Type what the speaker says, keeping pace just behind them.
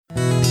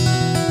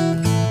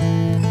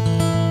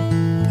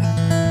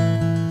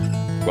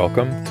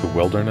Welcome to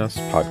Wilderness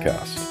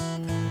Podcast,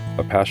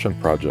 a passion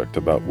project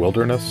about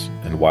wilderness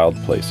and wild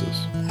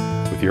places,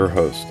 with your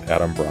host,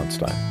 Adam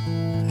Bronstein.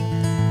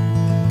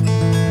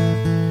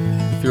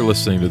 If you're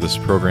listening to this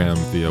program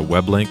via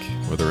web link,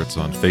 whether it's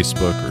on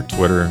Facebook or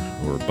Twitter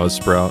or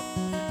Buzzsprout,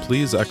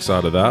 please X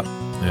out of that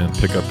and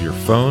pick up your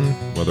phone,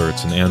 whether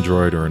it's an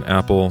Android or an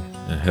Apple,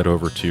 and head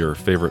over to your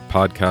favorite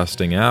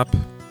podcasting app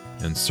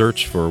and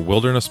search for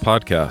Wilderness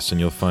Podcast, and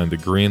you'll find the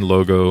green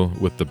logo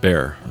with the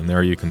bear. And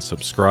there you can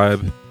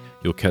subscribe,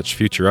 you'll catch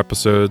future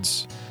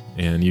episodes,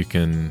 and you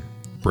can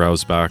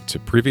browse back to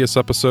previous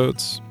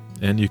episodes,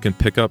 and you can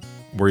pick up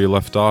where you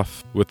left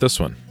off with this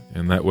one.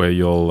 And that way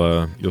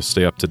you'll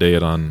stay up to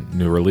date on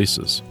new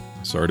releases.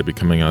 Sorry to be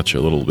coming at you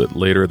a little bit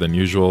later than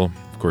usual.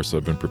 Of course,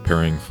 I've been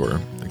preparing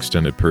for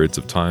extended periods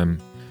of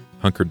time,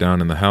 hunkered down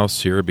in the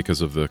house here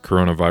because of the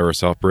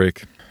coronavirus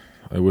outbreak.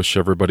 I wish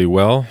everybody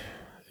well,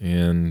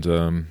 and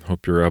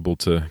hope you're able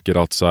to get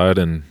outside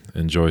and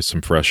enjoy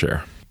some fresh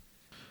air.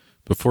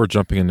 Before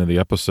jumping into the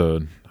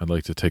episode, I'd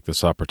like to take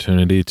this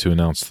opportunity to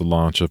announce the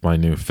launch of my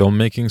new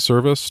filmmaking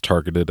service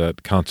targeted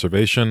at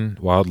conservation,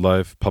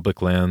 wildlife,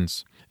 public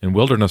lands, and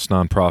wilderness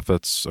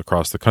nonprofits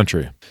across the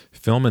country.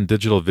 Film and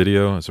digital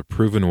video is a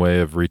proven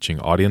way of reaching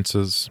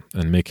audiences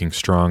and making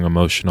strong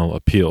emotional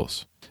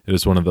appeals. It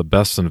is one of the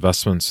best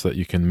investments that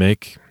you can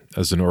make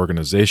as an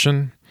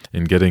organization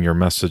in getting your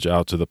message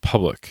out to the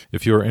public.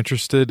 If you are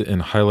interested in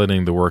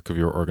highlighting the work of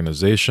your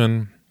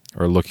organization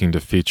or looking to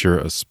feature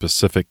a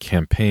specific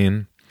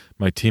campaign,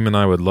 my team and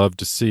I would love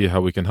to see how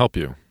we can help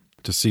you.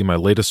 To see my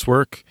latest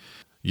work,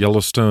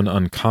 Yellowstone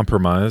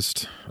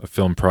Uncompromised, a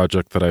film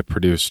project that I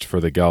produced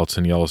for the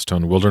Gallatin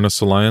Yellowstone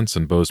Wilderness Alliance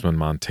in Bozeman,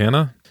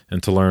 Montana.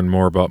 And to learn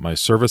more about my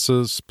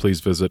services,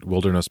 please visit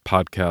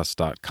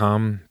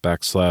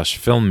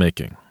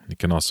wildernesspodcast.com/filmmaking. You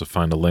can also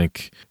find a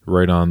link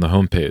right on the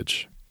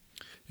homepage.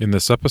 In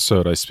this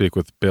episode, I speak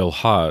with Bill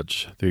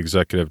Hodge, the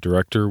Executive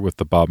Director with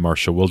the Bob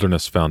Marshall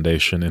Wilderness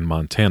Foundation in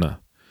Montana.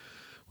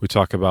 We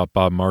talk about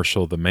Bob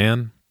Marshall the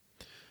man,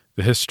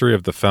 the history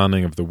of the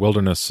founding of the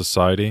Wilderness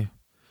Society,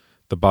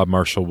 the Bob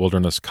Marshall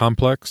Wilderness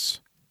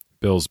Complex,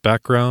 Bill's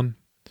background,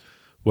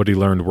 what he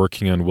learned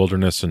working on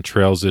wilderness and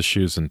trails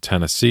issues in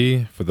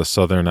Tennessee for the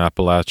Southern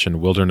Appalachian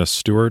Wilderness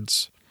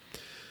Stewards,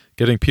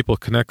 getting people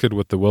connected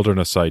with the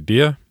wilderness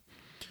idea,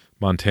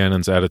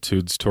 Montanans'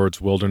 attitudes towards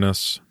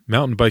wilderness,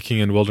 mountain biking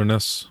in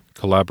wilderness,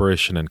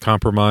 collaboration and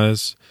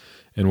compromise,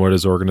 and what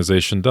his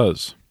organization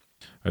does.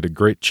 I had a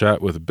great chat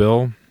with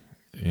Bill,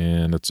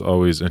 and it's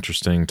always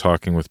interesting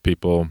talking with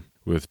people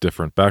with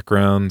different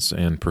backgrounds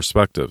and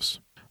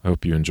perspectives. I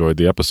hope you enjoyed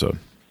the episode.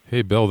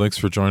 Hey, Bill, thanks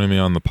for joining me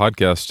on the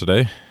podcast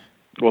today.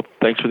 Well,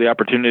 thanks for the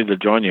opportunity to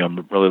join you.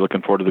 I'm really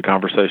looking forward to the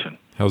conversation.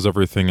 How's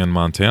everything in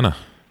Montana?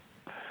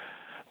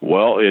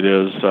 Well, it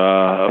is,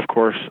 of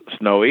course,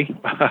 snowy,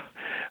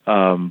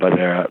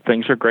 but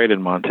things are great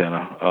in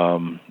Montana.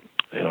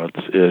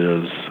 It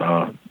is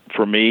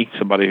for me,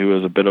 somebody who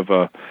is a bit of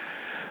a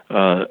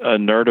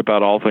nerd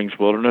about all things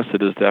wilderness.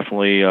 It is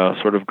definitely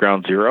sort of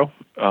ground zero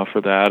for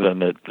that,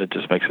 and it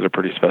just makes it a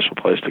pretty special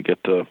place to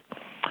get to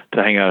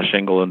hang out a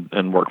shingle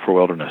and work for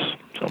wilderness.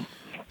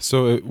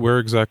 So where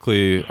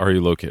exactly are you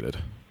located?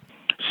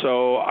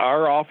 So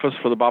our office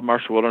for the Bob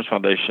Marshall Wilderness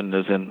Foundation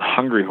is in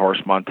Hungry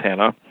Horse,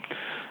 Montana,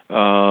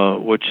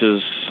 which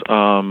is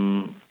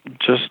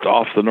just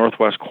off the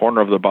northwest corner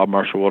of the Bob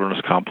Marshall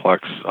Wilderness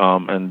Complex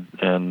and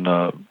in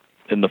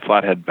the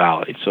Flathead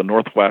Valley. So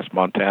northwest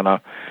Montana,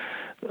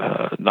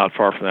 not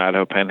far from the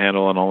Idaho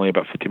Panhandle and only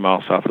about 50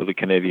 miles south of the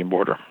Canadian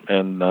border,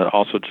 and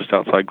also just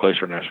outside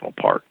Glacier National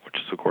Park, which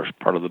is, of course,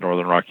 part of the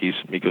Northern Rockies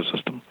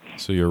ecosystem.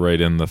 So you're right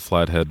in the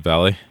Flathead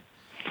Valley?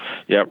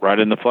 Yeah, right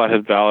in the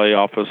Flathead Valley.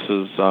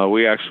 Offices,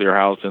 we actually are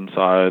housed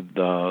inside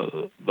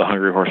the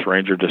Hungry Horse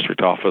Ranger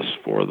District office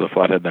for the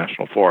Flathead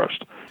National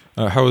Forest.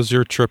 How was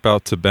your trip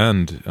out to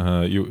Bend?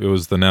 It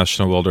was the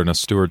National Wilderness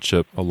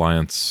Stewardship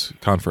Alliance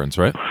conference,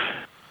 right?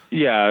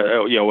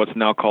 Yeah, what's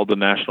now called the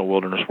National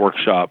Wilderness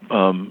Workshop.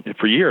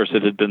 For years,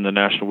 it had been the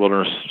National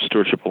Wilderness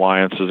Stewardship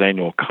Alliance's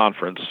annual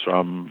conference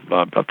from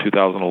about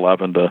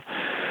 2011 to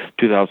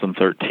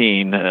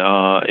 2013.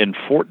 In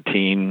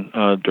 14,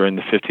 during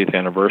the 50th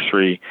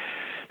anniversary,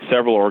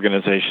 several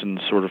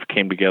organizations sort of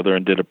came together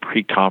and did a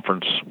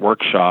pre-conference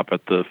workshop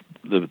at the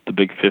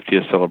big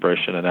 50th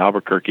celebration in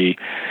Albuquerque.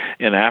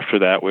 And after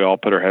that, we all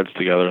put our heads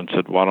together and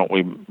said, why don't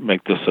we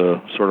make this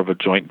a sort of a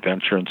joint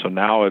venture? And so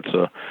now it's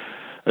a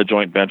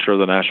joint venture of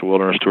the National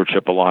Wilderness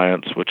Stewardship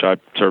Alliance, which I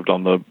served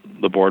on the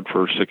board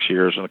for 6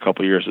 years and a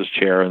couple of years as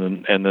chair,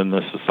 and then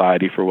the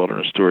Society for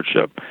Wilderness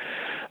Stewardship,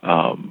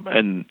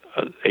 and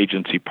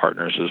agency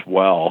partners as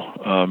well.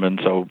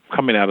 And so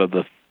coming out of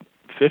the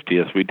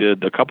 50th, we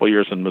did a couple of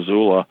years in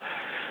Missoula,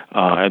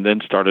 and then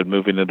started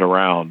moving it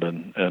around.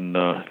 And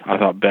I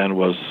thought Bend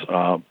was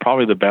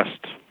probably the best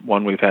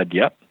one we've had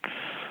yet.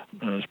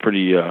 It was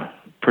pretty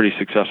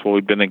successful.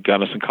 We've been in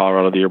Gunnison,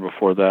 Colorado the year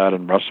before that,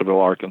 and Russellville,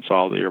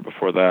 Arkansas the year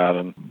before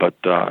that. But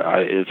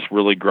it's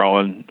really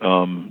growing,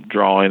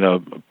 drawing a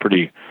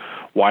pretty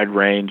wide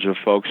range of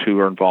folks who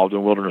are involved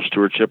in wilderness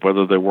stewardship,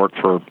 whether they work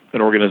for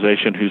an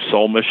organization whose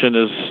sole mission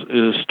is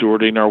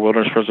stewarding our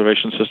wilderness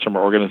preservation system,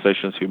 or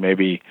organizations who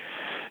maybe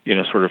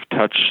sort of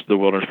touch the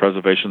wilderness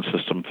preservation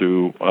system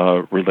through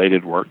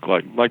related work,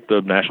 like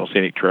the National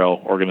Scenic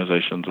Trail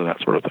organizations and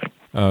that sort of thing.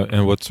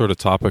 And what sort of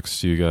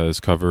topics do you guys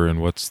cover, and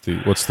what's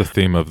the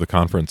theme of the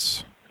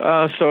conference?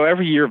 So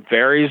every year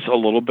varies a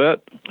little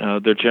bit.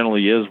 There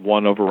generally is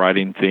one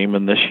overriding theme,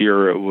 and this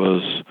year it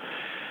was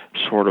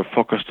sort of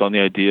focused on the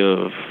idea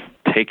of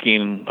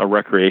taking a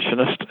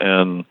recreationist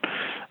and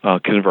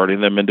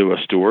converting them into a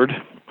steward,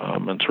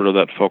 and sort of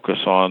that focus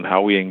on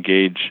how we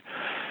engage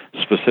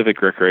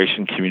specific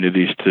recreation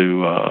communities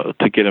to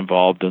get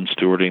involved in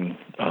stewarding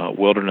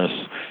wilderness.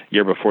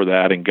 Year before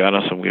that in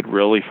Gunnison, we had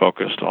really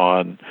focused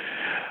on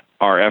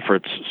our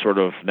efforts sort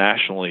of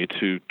nationally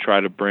to try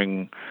to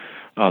bring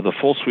the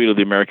full suite of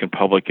the American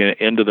public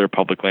into their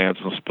public lands,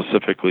 and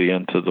specifically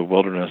into the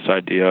wilderness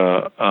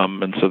idea.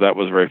 And so that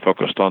was very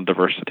focused on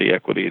diversity,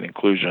 equity, and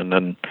inclusion.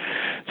 And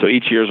so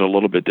each year is a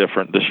little bit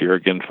different. This year,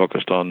 again,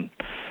 focused on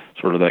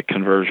sort of that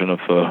conversion of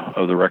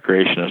the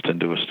recreationist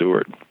into a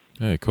steward.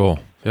 Hey, cool.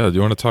 Yeah, do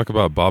you want to talk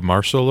about Bob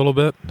Marshall a little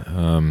bit?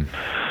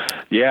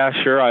 Yeah,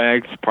 sure. I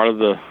think it's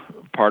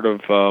part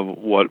of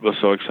what was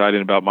so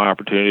exciting about my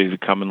opportunity to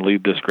come and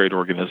lead this great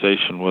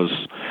organization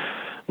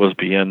was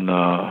being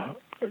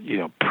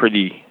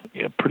pretty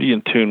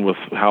in tune with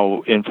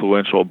how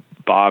influential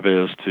Bob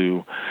is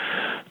to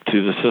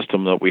the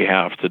system that we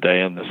have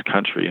today in this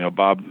country.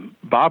 Bob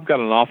got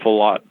an awful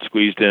lot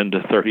squeezed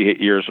into 38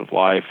 years of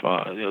life.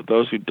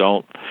 Those who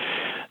don't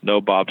know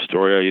Bob's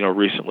story,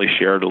 recently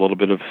shared a little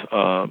bit of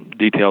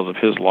details of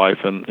his life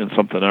in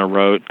something I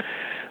wrote,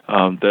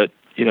 that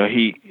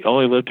he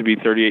only lived to be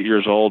 38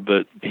 years old,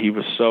 but he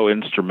was so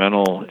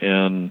instrumental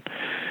in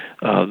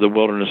the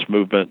wilderness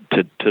movement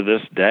to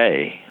this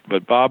day.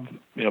 But Bob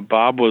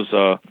was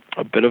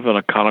a bit of an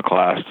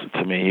iconoclast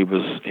to me. He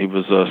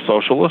was a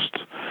socialist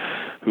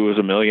who was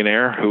a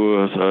millionaire, who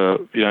was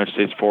a United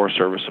States Forest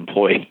Service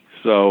employee.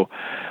 So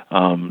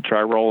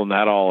try rolling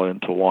that all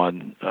into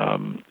one.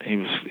 He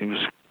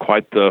was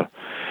quite the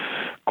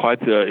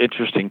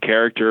interesting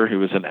character. He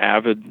was an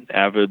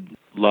avid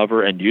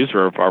lover and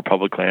user of our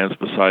public lands,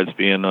 besides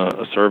being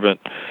a servant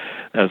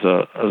as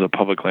a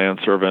public land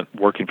servant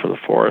working for the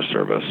Forest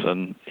Service.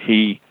 And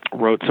he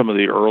wrote some of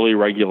the early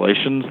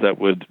regulations that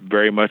would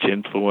very much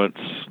influence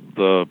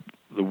the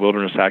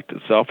Wilderness Act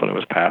itself when it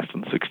was passed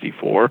in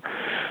 '64.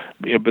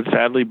 But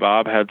sadly,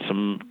 Bob had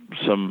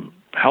some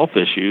health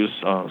issues,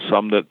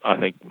 some that I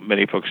think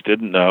many folks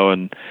didn't know,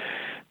 and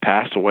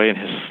passed away in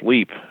his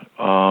sleep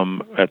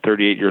at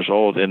 38 years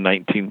old in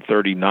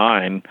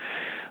 1939.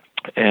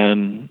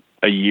 And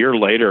a year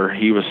later,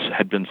 he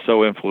had been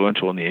so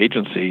influential in the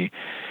agency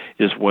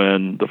is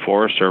when the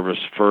Forest Service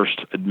first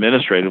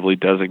administratively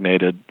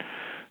designated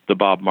the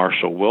Bob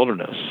Marshall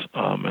Wilderness.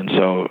 And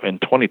so in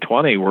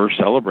 2020, we're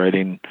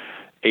celebrating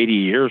 80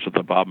 years of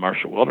the Bob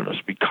Marshall Wilderness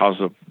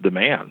because of the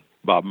man,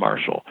 Bob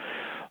Marshall.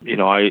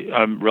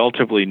 I'm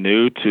relatively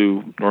new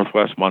to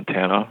Northwest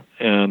Montana,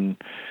 and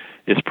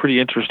it's pretty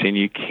interesting.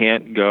 I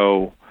can't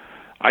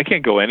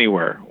go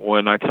anywhere.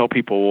 When I tell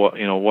people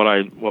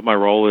what my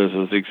role is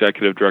as the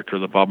executive director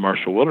of the Bob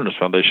Marshall Wilderness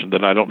Foundation,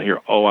 that I don't hear,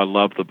 "Oh, I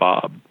love the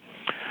Bob."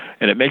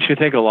 And it makes me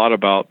think a lot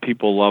about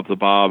people love the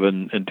Bob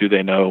and do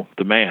they know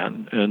the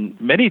man? And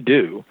many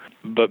do.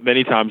 But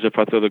many times if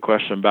I throw the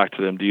question back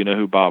to them, do you know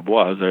who Bob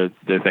was?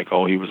 They think,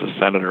 oh, he was a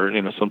senator,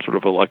 some sort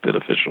of elected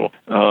official.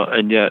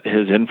 And yet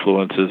his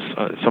influence is,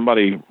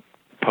 somebody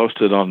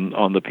posted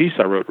on the piece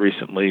I wrote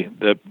recently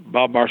that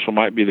Bob Marshall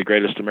might be the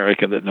greatest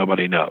American that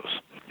nobody knows.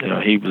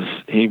 He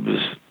was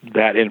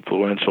that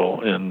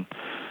influential in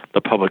the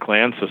public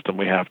land system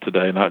we have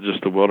today, not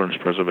just the wilderness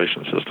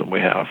preservation system we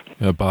have.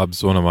 Yeah,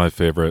 Bob's one of my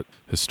favorite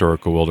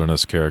historical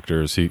wilderness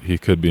characters. He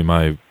could be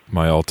my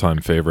all-time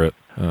favorite.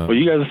 Well,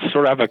 you guys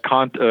sort of have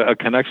a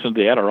connection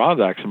to the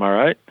Adirondacks, am I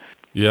right?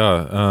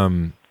 Yeah.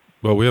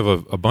 Well, we have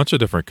a bunch of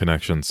different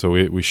connections. So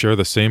we share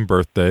the same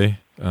birthday.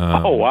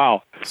 Oh,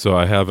 wow. So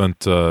I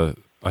haven't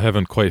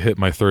quite hit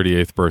my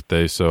 38th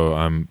birthday, so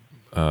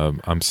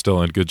I'm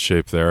still in good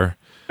shape there.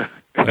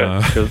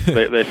 Because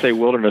they say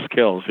wilderness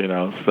kills,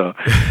 so.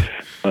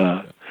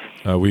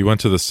 We went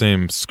to the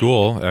same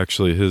school.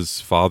 Actually, his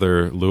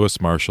father,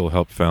 Lewis Marshall,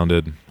 helped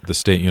founded the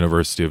State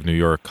University of New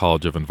York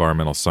College of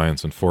Environmental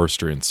Science and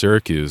Forestry in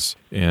Syracuse,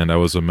 and I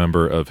was a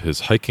member of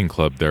his hiking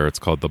club there. It's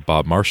called the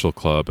Bob Marshall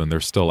Club, and they're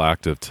still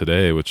active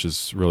today, which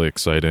is really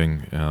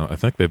exciting. I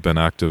think they've been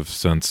active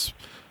since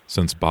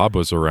Bob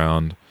was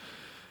around.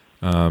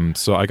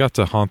 So I got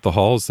to haunt the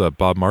halls that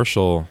Bob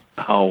Marshall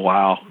Oh,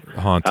 wow.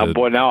 haunted. Oh,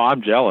 boy, now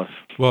I'm jealous.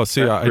 Well,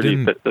 see,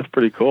 That's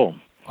pretty cool.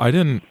 I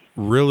didn't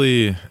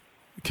really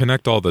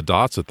connect all the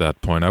dots at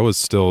that point. I was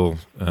still,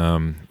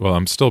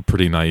 I'm still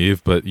pretty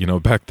naive, but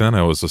back then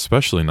I was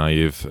especially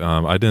naive.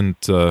 I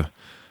didn't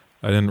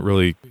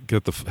really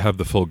have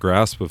the full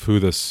grasp of who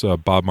this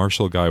Bob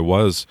Marshall guy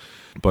was.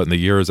 But in the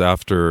years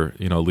after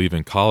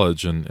leaving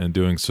college and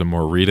doing some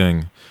more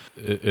reading,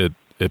 it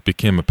it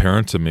became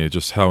apparent to me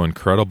just how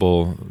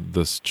incredible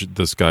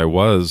this guy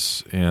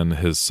was and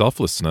his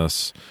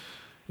selflessness.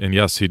 And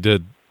yes, he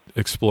did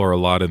explore a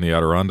lot in the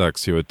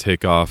Adirondacks. He would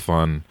take off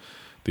on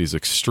these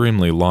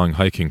extremely long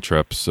hiking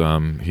trips.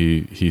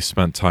 He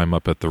spent time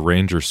up at the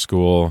Ranger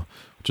School,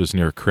 which is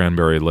near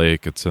Cranberry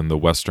Lake. It's in the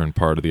western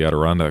part of the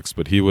Adirondacks.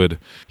 But he would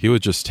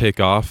just take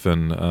off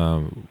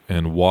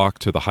and walk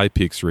to the High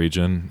Peaks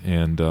region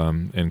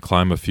and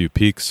climb a few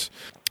peaks.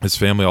 His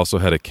family also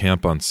had a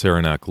camp on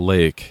Saranac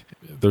Lake.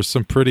 There's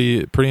some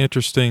pretty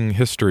interesting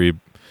history,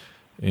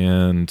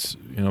 and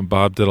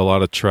Bob did a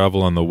lot of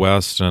travel on the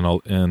west and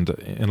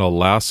in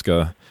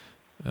Alaska.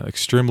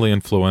 Extremely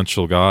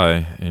influential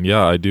guy, and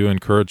yeah, I do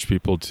encourage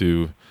people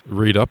to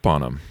read up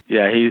on him.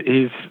 Yeah,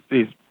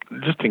 he's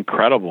just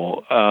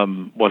incredible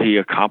what he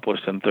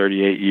accomplished in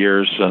 38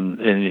 years, and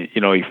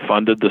he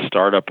funded the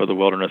startup of the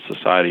Wilderness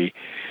Society.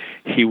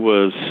 He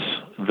was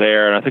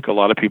there, and I think a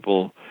lot of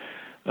people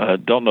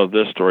don't know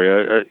this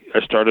story. I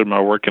started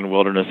my work in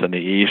wilderness in the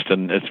East,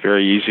 and it's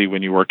very easy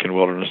when you work in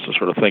wilderness to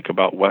sort of think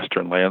about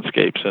Western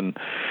landscapes. And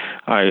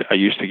I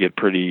used to get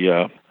pretty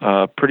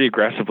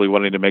aggressively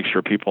wanting to make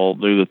sure people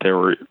knew that there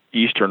were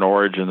Eastern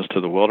origins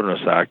to the Wilderness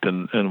Act.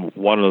 And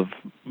one of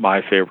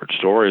my favorite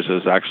stories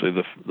is actually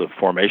the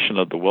formation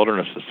of the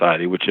Wilderness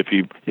Society, which if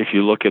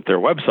you look at their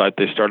website,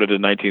 they started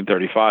in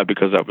 1935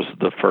 because that was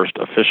the first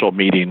official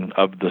meeting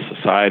of the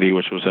society,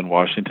 which was in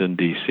Washington,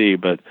 D.C.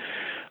 But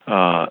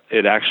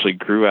it actually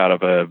grew out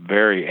of a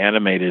very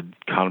animated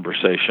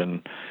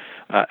conversation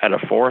at a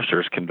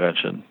foresters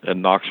convention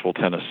in Knoxville,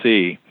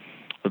 Tennessee,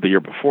 the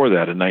year before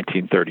that in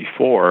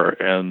 1934.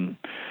 And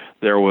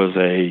there was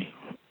a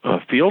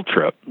field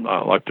trip,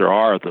 like there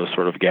are at those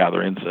sort of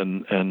gatherings,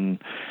 and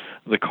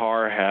the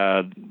car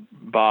had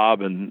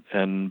Bob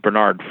and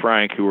Bernard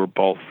Frank, who were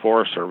both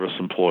Forest Service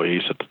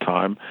employees at the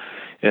time.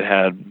 It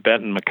had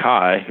Benton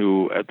MacKaye,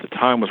 who at the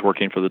time was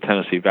working for the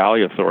Tennessee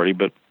Valley Authority,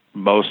 but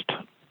most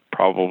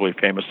probably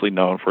famously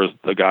known for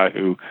the guy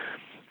who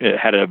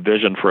had a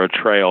vision for a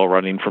trail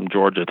running from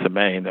Georgia to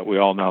Maine that we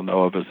all now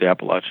know of as the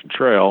Appalachian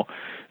Trail,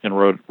 and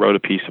wrote a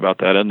piece about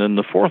that. And then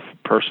the fourth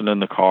person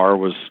in the car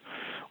was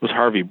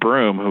Harvey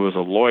Broom, who was a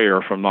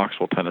lawyer from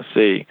Knoxville,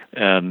 Tennessee.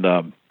 And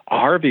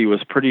Harvey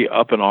was pretty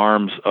up in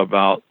arms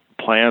about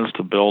plans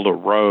to build a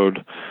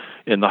road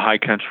in the high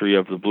country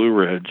of the Blue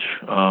Ridge,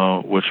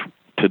 which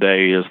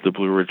today is the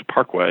Blue Ridge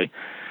Parkway.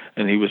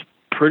 And he was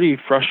pretty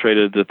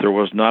frustrated that there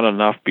was not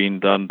enough being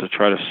done to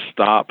try to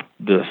stop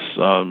this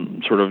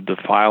sort of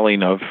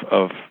defiling of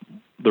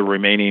the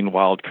remaining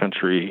wild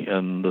country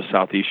in the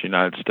southeast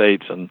United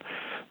States. And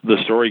the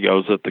story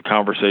goes that the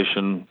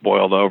conversation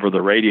boiled over,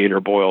 the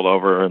radiator boiled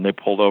over, and they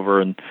pulled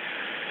over and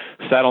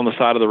sat on the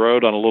side of the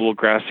road on a little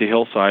grassy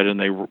hillside, and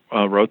they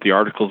wrote the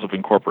Articles of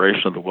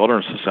Incorporation of the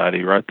Wilderness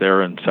Society right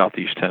there in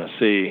southeast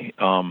Tennessee.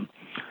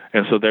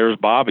 And so there's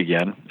Bob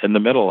again in the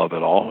middle of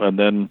it all. And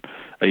then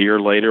a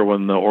year later,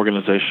 when the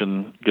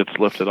organization gets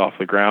lifted off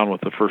the ground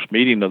with the first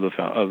meeting of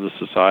the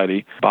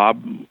society,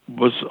 Bob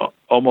was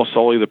almost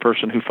solely the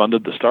person who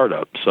funded the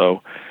startup.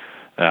 So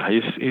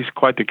he's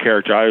quite the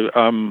character.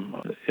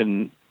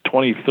 In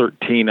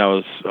 2013, I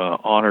was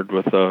honored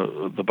with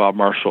the Bob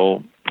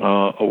Marshall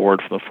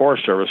Award from the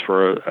Forest Service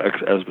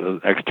as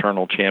an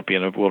external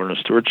champion of wilderness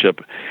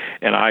stewardship,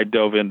 and I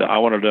dove into. I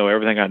wanted to know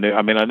everything I knew.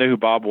 I mean, I knew who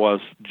Bob was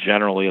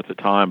generally at the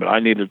time, but I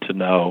needed to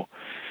know,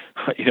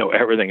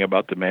 everything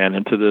about the man.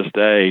 And to this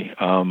day,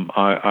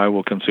 I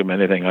will consume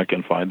anything I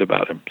can find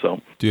about him.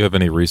 So, do you have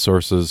any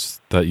resources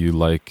that you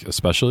like,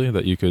 especially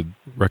that you could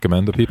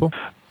recommend to people?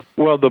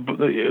 Well, the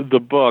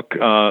book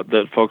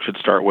that folks should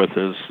start with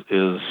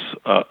is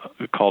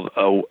called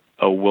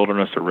A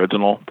Wilderness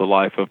Original: The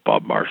Life of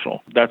Bob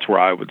Marshall. That's where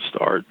I would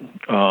start.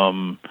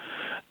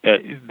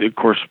 Of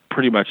course,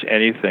 pretty much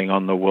anything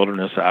on the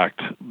Wilderness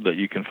Act that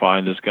you can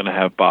find is going to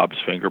have Bob's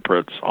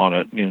fingerprints on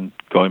it,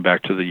 going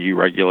back to the U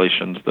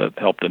regulations that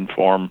helped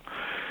inform,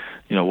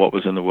 what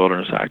was in the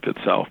Wilderness Act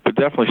itself. But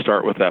definitely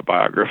start with that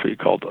biography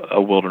called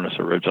A Wilderness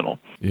Original.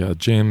 Yeah,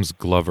 James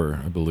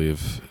Glover, I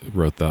believe,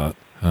 wrote that.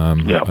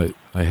 Yeah.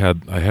 I had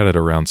it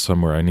around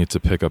somewhere. I need to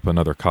pick up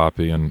another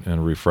copy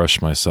and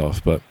refresh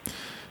myself. But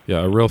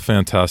yeah, a real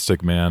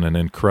fantastic man, an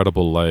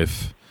incredible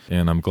life,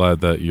 and I'm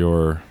glad that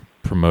you're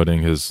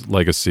promoting his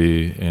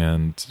legacy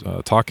and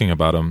talking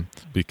about him,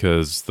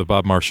 because the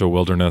Bob Marshall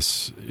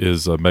Wilderness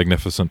is a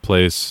magnificent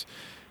place,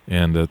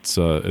 and it's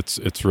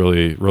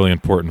really, really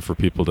important for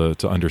people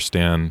to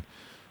understand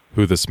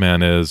who this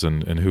man is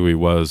and who he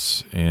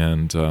was,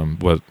 and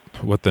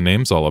what the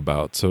name's all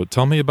about. So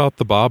tell me about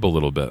the Bob a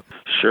little bit.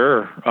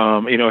 Sure.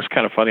 It's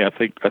kind of funny. I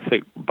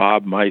think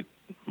Bob might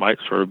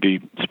sort of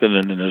be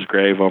spinning in his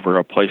grave over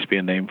a place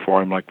being named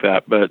for him like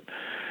that, but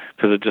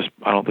because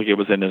I don't think it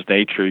was in his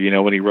nature.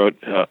 When he wrote,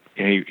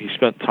 he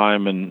spent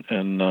time in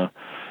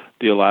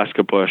the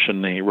Alaska bush,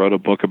 and he wrote a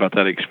book about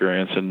that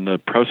experience, and the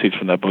proceeds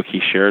from that book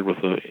he shared with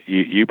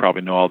you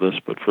probably know all this,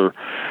 but for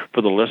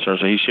the listeners,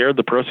 he shared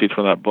the proceeds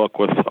from that book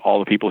with all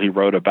the people he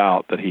wrote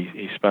about that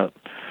he spent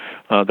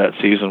that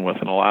season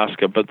within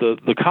Alaska. But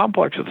the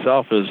complex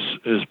itself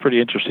is pretty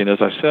interesting.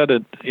 As I said,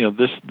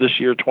 this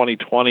year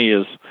 2020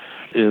 is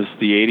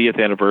the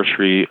 80th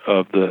anniversary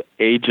of the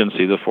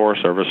agency, the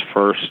Forest Service,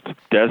 first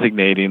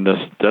designating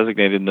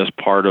this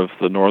part of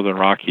the Northern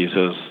Rockies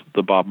as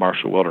the Bob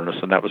Marshall Wilderness,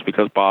 and that was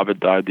because Bob had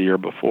died the year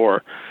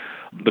before.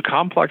 The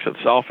complex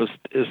itself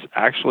is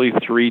actually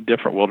 3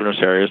 different wilderness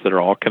areas that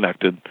are all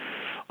connected.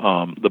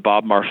 The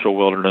Bob Marshall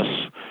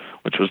Wilderness,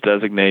 which was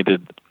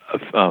designated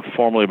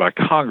formally by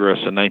Congress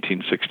in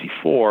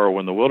 1964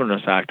 when the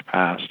Wilderness Act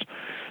passed.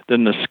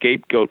 Then the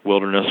Scapegoat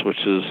Wilderness,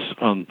 which is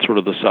on sort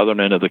of the southern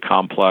end of the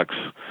complex,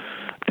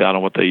 down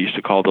on what they used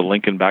to call the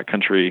Lincoln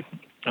Backcountry,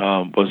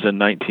 was in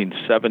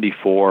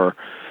 1974.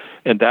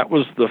 And that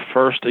was the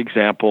first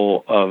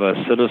example of a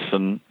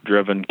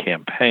citizen-driven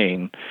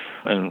campaign.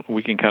 And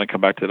we can kind of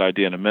come back to that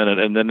idea in a minute.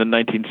 And then in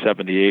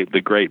 1978, the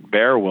Great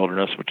Bear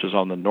Wilderness, which is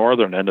on the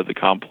northern end of the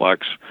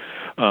complex,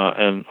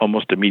 and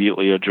almost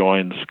immediately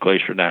adjoins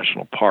Glacier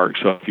National Park.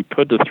 So if you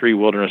put the 3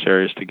 wilderness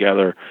areas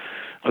together,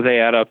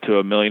 they add up to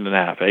 1.5 million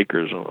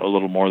acres, a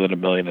little more than 1.5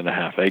 million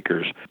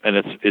acres, and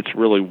it's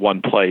really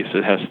one place.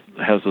 It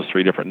has those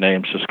 3 different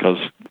names just because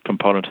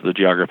components of the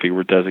geography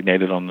were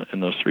designated in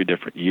those 3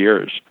 different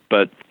years.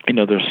 But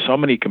there's so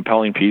many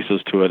compelling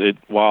pieces to it.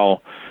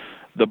 While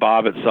the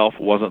Bob itself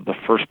wasn't the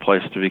first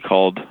place to be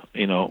called,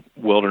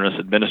 wilderness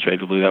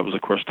administratively. That was,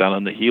 of course, down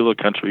in the Gila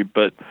country.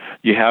 But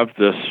you have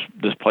this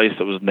place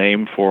that was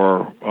named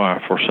for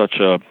such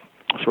a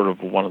sort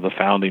of one of the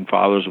founding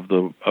fathers of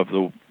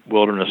the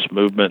wilderness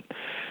movement.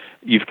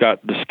 You've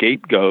got the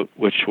Scapegoat,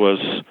 which was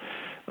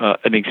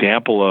an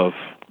example of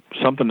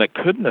something that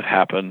couldn't have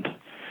happened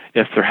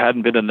if there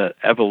hadn't been an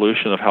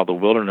evolution of how the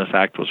Wilderness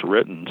Act was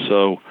written.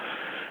 So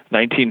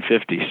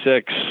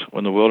 1956,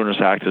 when the Wilderness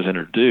Act is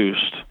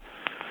introduced,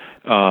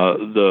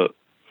 the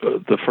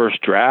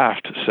first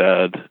draft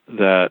said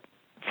that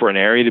for an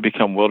area to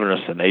become wilderness,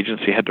 an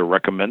agency had to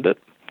recommend it.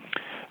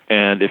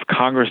 And if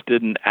Congress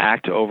didn't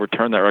act to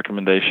overturn that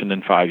recommendation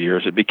in 5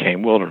 years, it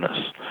became wilderness.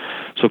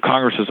 So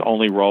Congress's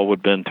only role would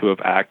have been to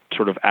have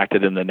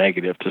acted in the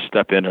negative, to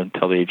step in and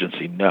tell the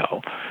agency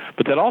no.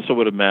 But that also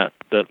would have meant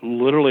that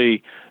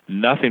literally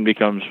nothing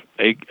becomes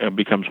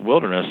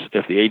wilderness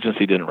if the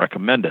agency didn't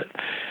recommend it.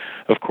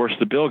 Of course,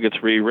 the bill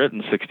gets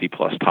rewritten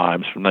 60-plus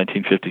times from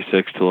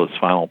 1956 till its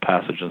final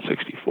passage in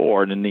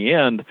 64. And in the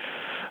end,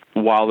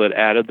 while it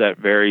added that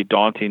very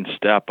daunting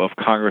step of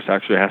Congress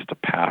actually has to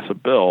pass a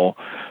bill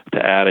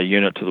to add a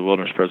unit to the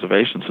wilderness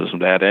preservation system,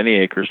 to add any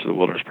acres to the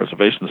wilderness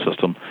preservation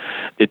system,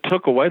 it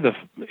took away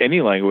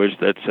any language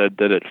that said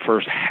that it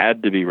first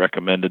had to be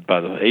recommended by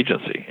the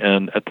agency.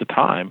 And at the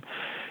time,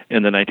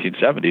 in the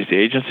 1970s, the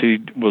agency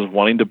was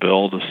wanting to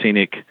build a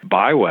scenic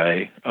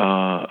byway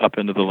up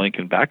into the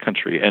Lincoln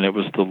Backcountry, and it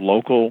was the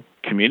local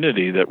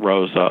community that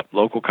rose up,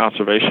 local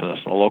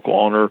conservationists, a local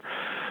owner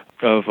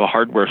of a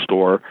hardware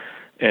store,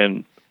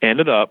 and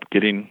ended up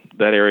getting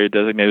that area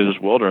designated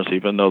as wilderness,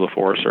 even though the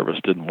Forest Service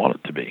didn't want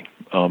it to be.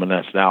 And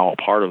that's now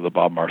part of the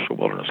Bob Marshall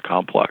Wilderness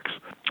Complex.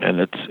 And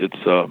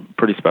it's a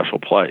pretty special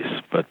place.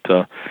 But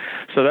so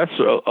that's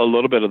a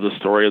little bit of the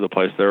story of the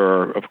place. There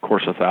are, of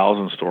course,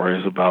 1,000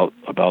 stories about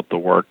the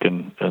work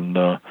and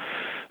that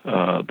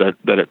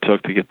it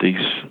took to get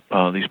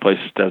these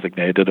places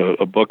designated.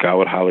 A book I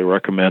would highly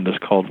recommend is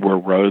called Where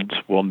Roads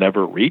Will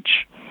Never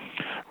Reach,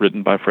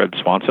 written by Fred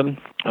Swanson,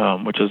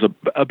 which is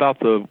about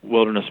the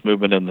wilderness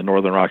movement in the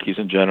Northern Rockies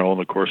in general.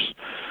 And, of course,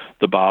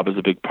 the Bob is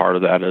a big part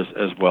of that,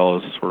 as well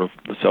as sort of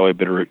the Selway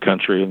Bitterroot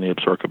country and the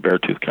Absaroka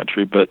Beartooth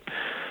country. But,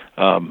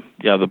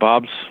 the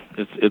Bob's,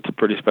 it's a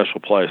pretty special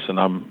place, and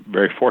I'm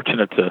very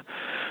fortunate to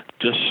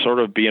just sort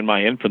of be in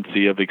my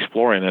infancy of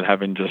exploring it,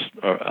 having just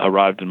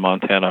arrived in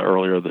Montana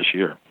earlier this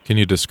year. Can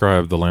you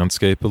describe the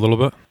landscape a little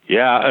bit?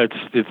 Yeah,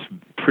 it's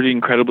pretty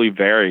incredibly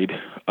varied.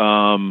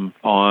 On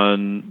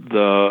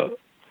the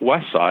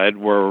west side,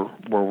 where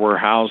we're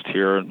housed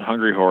here, and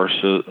Hungry Horse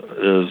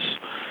is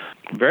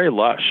very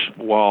lush.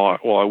 While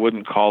I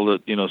wouldn't call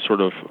it,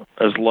 sort of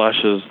as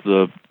lush as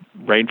the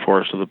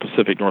rainforest of the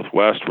Pacific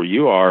Northwest where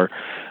you are,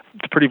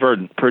 it's pretty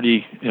verdant,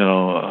 pretty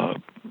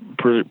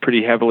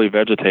heavily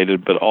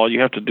vegetated. But all you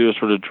have to do is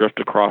sort of drift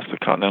across the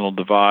Continental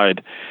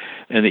Divide,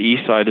 and the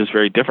east side is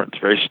very different.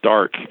 It's very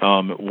stark.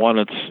 One,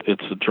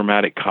 it's a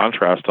dramatic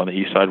contrast on the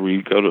east side where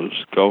you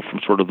go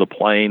from sort of the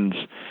plains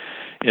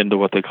into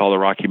what they call the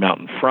Rocky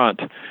Mountain front,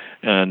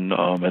 and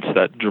it's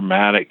that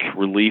dramatic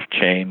relief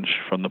change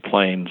from the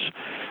plains,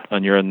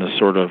 and you're in this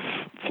sort of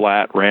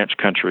flat ranch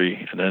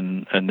country,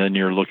 and then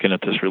you're looking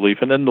at this relief,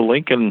 and then the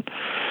Lincoln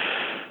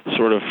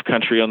sort of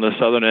country on the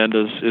southern end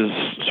is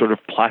sort of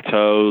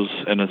plateaus,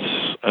 and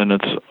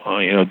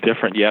it's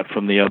different yet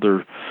from the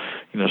other,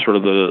 sort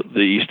of the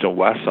east and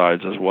west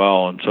sides as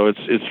well, and so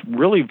it's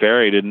really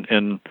varied,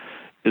 and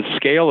its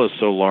scale is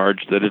so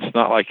large that it's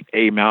not like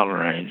a mountain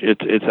range.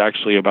 It's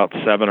actually about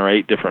 7 or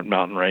 8 different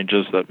mountain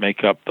ranges that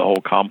make up the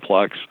whole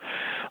complex,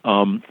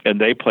 and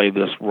they play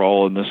this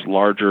role in this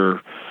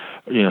larger,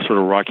 sort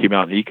of Rocky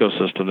Mountain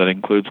ecosystem that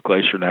includes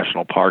Glacier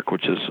National Park,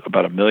 which is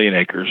about 1 million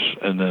acres,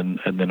 and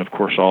then of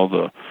course all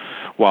the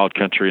wild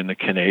country in the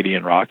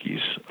Canadian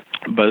Rockies.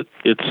 But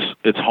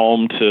it's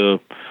home to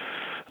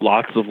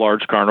lots of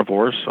large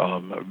carnivores,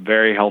 a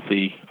very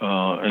healthy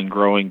and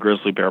growing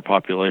grizzly bear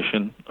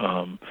population,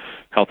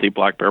 healthy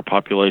black bear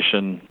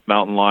population,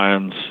 mountain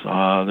lions.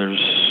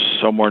 There's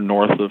somewhere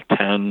north of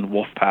 10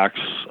 wolf packs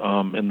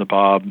in the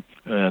Bob,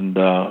 and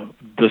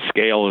the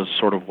scale is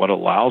sort of what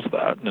allows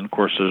that. And of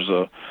course, there's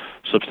a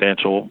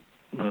substantial,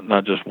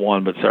 not just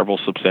one, but several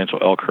substantial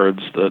elk herds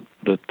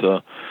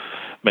that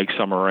make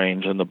summer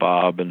range in the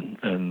Bob, and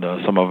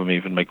some of them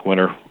even make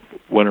winter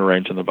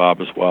range in the Bob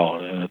as well.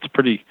 And it's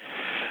pretty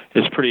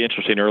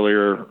interesting.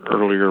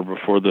 Earlier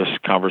before this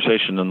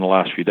conversation, in the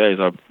last few days,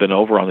 I've been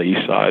over on the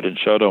east side in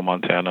Choteau,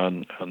 Montana,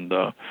 and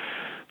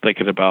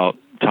thinking about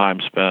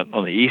time spent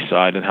on the east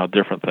side and how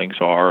different things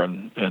are,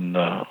 and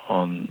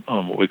on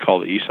what we call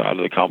the east side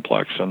of the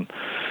complex, and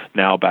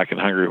now back in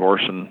Hungry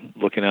Horse and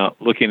looking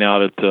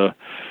out at the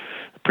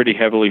pretty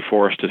heavily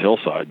forested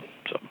hillside.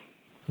 So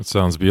it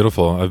sounds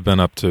beautiful. I've been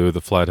up to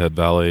the Flathead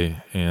Valley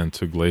and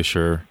to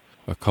Glacier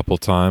a couple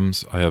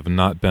times. I have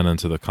not been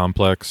into the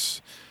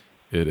complex.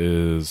 It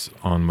is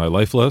on my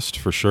life list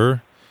for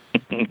sure.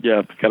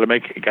 Yeah, gotta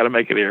make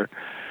it here.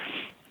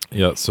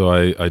 Yeah, so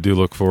I do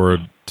look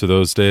forward to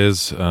those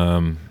days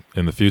in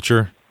the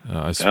future.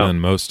 I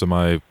spend most of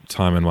my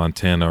time in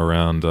Montana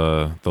around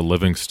the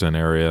Livingston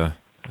area.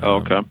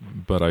 Okay.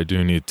 But I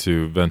do need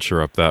to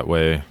venture up that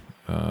way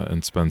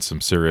and spend some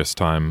serious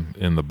time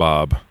in the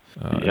Bob.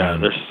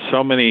 There's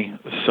so many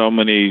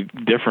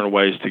different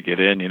ways to get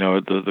in. You know,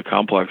 the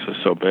complex is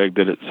so big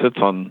that it sits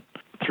on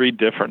 3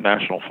 different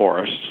national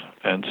forests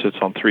and sits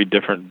on 3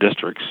 different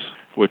districts,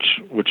 which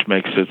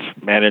makes its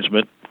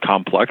management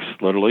complex,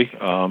 literally.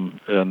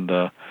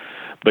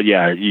 But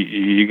yeah,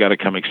 you got to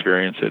come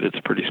experience it. It's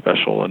pretty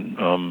special,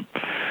 and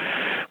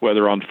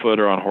whether on foot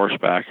or on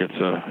horseback,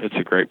 it's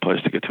a great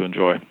place to get to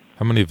enjoy.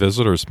 How many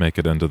visitors make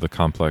it into the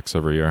complex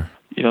every year?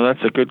 You know,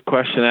 that's a good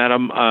question,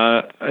 Adam.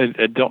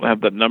 I don't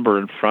have that number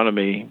in front of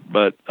me,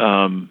 but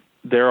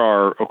there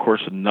are, of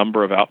course, a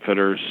number of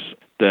outfitters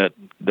that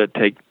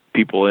take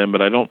people in,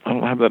 but I don't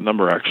have that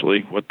number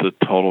actually, what the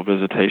total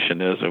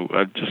visitation is.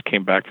 I just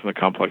came back from the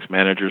complex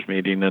managers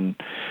meeting, and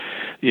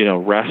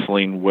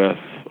wrestling with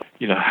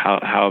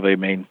how they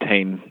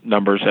maintain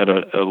numbers at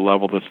a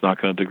level that's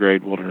not going to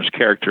degrade wilderness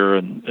character,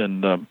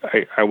 and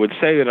I would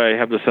say that I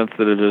have the sense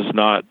that it is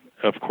not,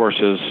 of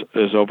course,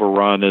 as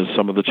overrun as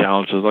some of the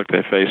challenges like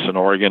they face in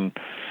Oregon,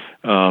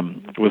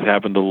 with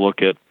having to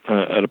look at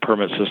a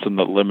permit system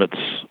that limits,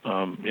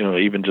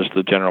 even just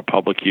the general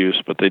public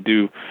use. But they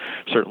do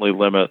certainly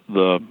limit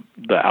the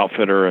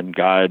outfitter and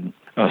guide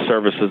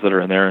services that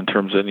are in there in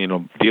terms of,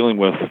 dealing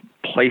with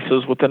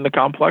places within the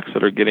complex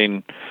that are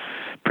getting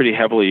pretty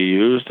heavily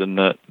used, and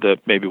that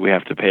maybe we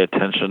have to pay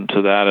attention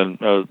to that.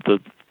 And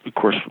of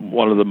course,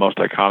 one of the most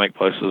iconic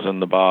places in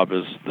the Bob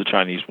is the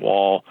Chinese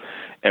Wall.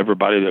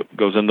 Everybody that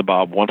goes in the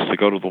Bob wants to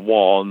go to the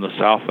wall, and the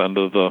south end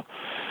of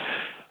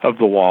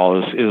the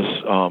wall is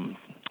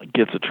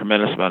gets a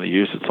tremendous amount of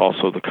use. It's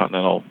also the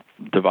Continental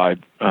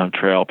Divide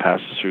Trail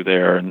passes through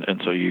there,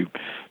 and so you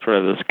sort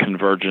of have this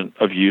convergence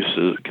of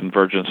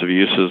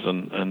uses,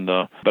 and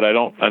but I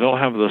don't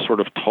have the sort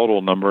of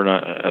total number, and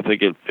I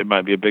think it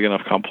might be a big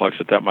enough complex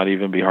that might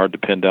even be hard to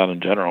pin down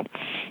in general.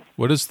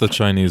 What is the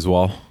Chinese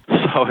Wall?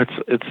 So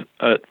it's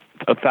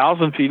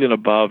 1,000 feet and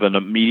above in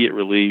immediate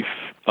relief,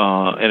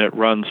 and it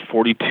runs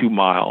 42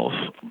 miles,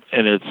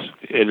 and it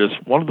is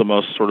one of the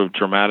most sort of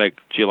dramatic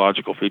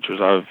geological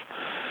features I've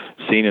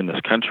seen in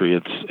this country.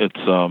 It's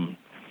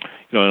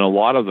in a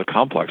lot of the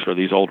complex are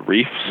these old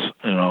reefs.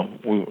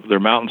 They're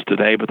mountains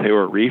today, but they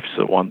were reefs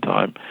at one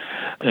time,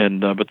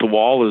 and but the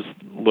wall is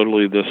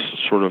literally this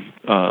sort of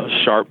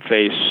sharp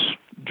face,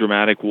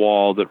 dramatic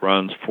wall that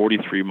runs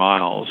 43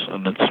 miles,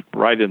 and it's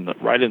right in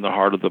the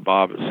heart of the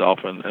Bob itself,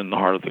 and the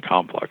heart of the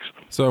complex.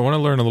 So I want to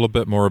learn a little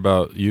bit more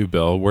about you,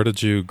 Bill. Where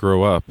did you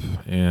grow up,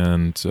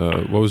 and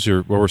what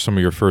were some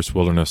of your first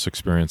wilderness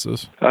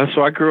experiences?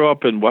 So I grew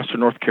up in western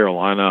North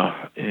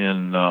Carolina,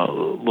 in a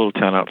little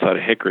town outside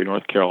of Hickory,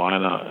 North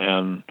Carolina,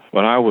 and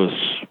when I was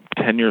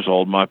 10 years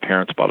old, my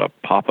parents bought a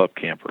pop-up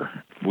camper.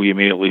 We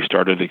immediately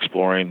started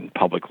exploring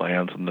public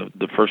lands, and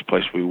the first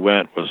place we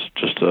went was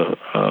just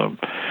a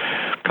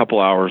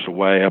couple hours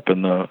away up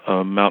in the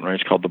mountain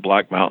range called the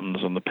Black Mountains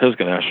in the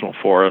Pisgah National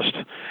Forest.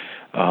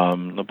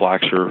 The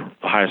Blacks are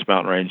the highest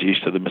mountain range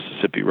east of the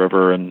Mississippi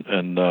River,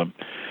 and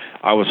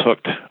I was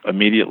hooked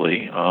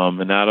immediately.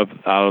 And out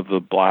of the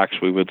Blacks,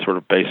 we would sort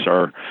of base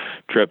our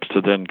trips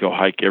to then go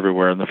hike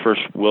everywhere. And the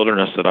first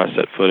wilderness that I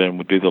set foot in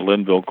would be the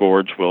Linville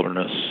Gorge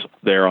Wilderness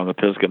there on the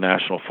Pisgah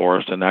National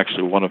Forest, and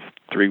actually one of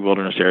 3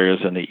 wilderness areas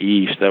in the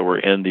east that were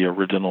in the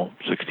original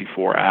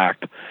 64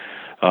 Act.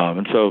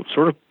 And so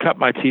sort of cut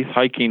my teeth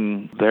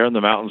hiking there in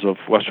the mountains of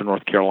western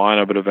North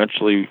Carolina, but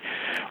eventually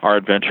our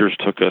adventures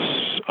took us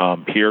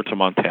here to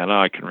Montana.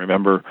 I can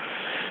remember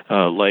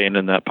laying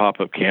in that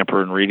pop-up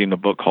camper and reading a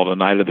book called A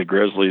Night of the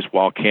Grizzlies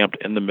while camped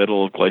in the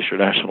middle of Glacier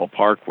National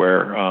Park,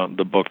 where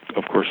the book,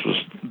 of course, was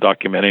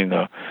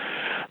documenting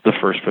the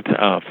first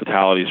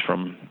fatalities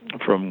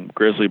from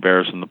grizzly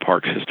bears in the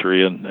park's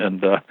history. And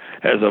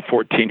as a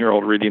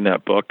 14-year-old reading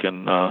that book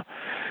and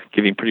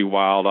getting pretty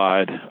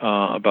wild-eyed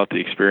about the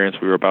experience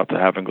we were about to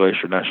have in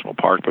Glacier National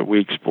Park. But we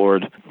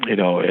explored,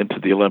 into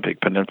the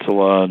Olympic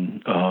Peninsula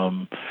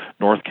and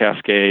North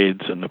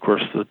Cascades, and of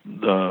course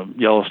the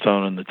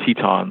Yellowstone and the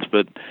Tetons.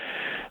 But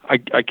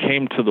I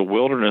came to the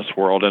wilderness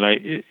world, and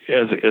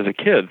as a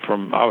kid,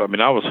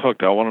 I was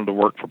hooked. I wanted to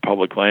work for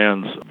public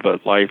lands,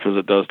 but life as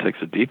it does takes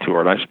a detour.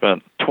 And I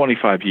spent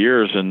 25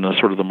 years in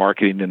sort of the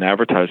marketing and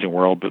advertising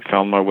world, but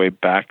found my way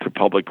back to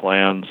public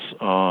lands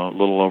a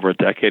little over a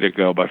decade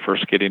ago by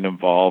first getting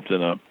involved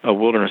in a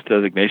wilderness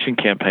designation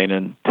campaign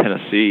in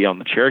Tennessee on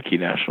the Cherokee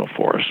National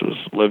Forest. I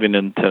was living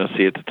in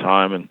Tennessee at the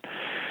time, and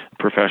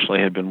professionally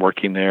had been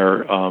working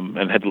there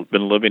and had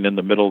been living in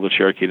the middle of the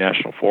Cherokee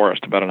National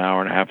Forest, about an hour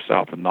and a half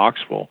south of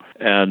Knoxville.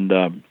 And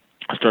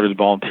I started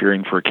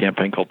volunteering for a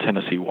campaign called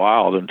Tennessee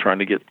Wild and trying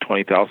to get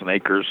 20,000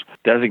 acres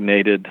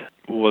designated.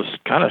 Was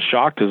kind of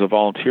shocked as a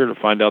volunteer to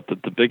find out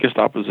that the biggest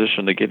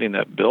opposition to getting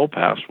that bill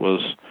passed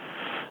was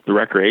the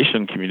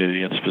recreation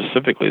community, and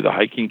specifically the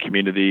hiking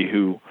community,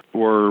 who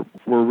were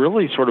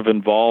really sort of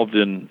involved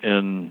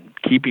in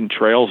keeping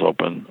trails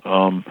open.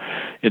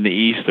 In the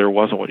east, there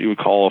wasn't what you would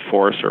call a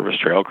Forest Service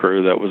trail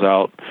crew that was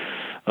out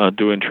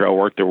doing trail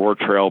work. There were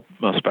trail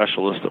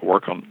specialists that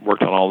worked on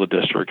all the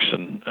districts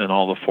and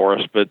all the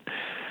forests, but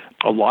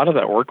a lot of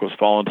that work was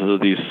falling to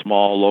these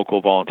small local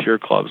volunteer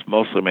clubs,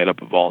 mostly made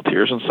up of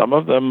volunteers, and some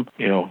of them,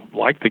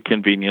 liked the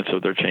convenience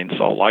of their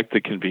chainsaw, liked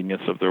the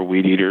convenience of their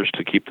weed eaters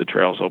to keep the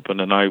trails open.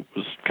 And I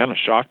was kind of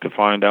shocked to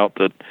find out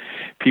that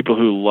people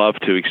who love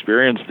to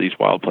experience these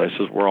wild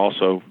places were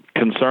also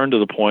concerned to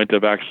the point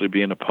of actually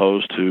being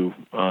opposed to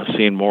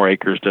seeing more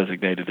acres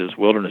designated as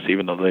wilderness,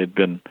 even though they had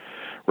been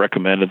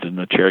recommended in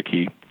the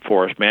Cherokee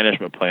Forest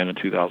Management Plan in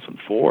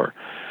 2004.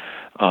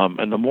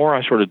 And the more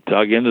I sort of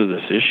dug into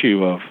this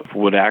issue of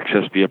would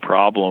access be a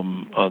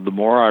problem, the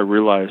more I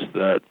realized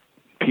that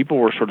people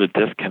were sort of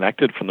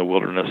disconnected from the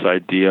wilderness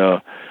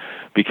idea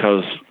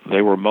because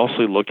they were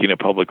mostly looking at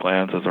public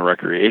lands as a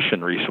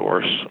recreation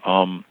resource.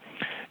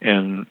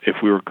 And if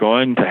we were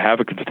going to have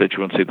a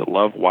constituency that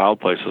loved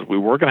wild places, we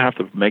were going to have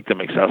to make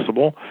them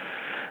accessible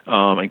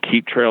and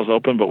keep trails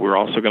open, but we're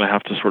also going to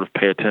have to sort of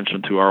pay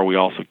attention to, are we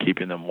also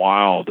keeping them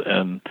wild?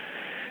 And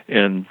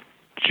in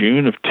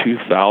June of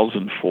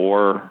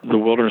 2004, the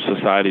Wilderness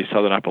Society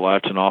Southern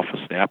Appalachian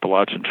Office, the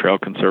Appalachian Trail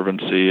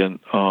Conservancy, and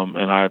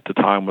I at the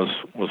time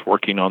was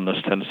working on this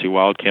Tennessee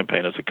Wild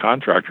campaign as a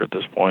contractor at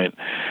this point.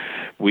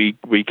 We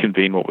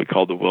convened what we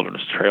called the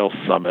Wilderness Trail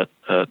Summit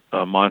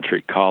at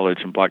Montreat College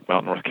in Black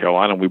Mountain, North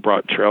Carolina. We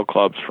brought trail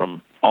clubs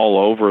from all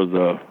over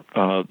the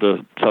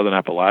Southern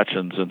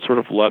Appalachians and sort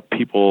of let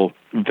people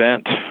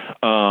vent,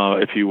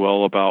 if you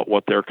will, about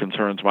what their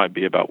concerns might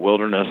be about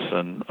wilderness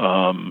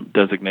and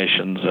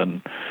designations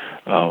and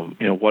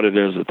what it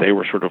is that they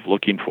were sort of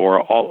looking for,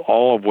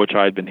 all of which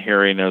I had been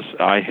hearing as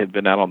I had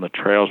been out on the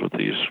trails with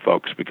these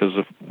folks. Because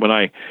when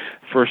I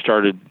first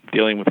started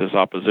dealing with this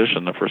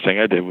opposition, the first thing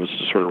I did was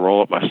to sort of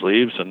roll up my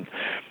sleeves and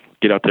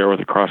get out there with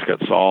a crosscut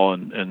saw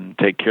and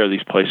take care of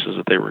these places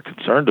that they were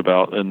concerned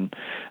about. And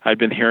I'd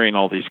been hearing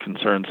all these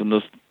concerns, and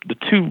the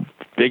two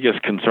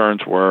biggest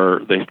concerns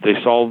were they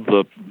saw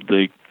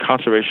the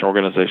conservation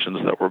organizations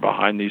that were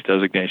behind these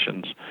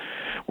designations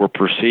were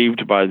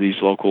perceived by these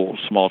local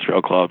small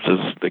trail clubs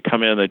as they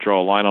come in, they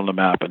draw a line on the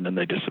map, and then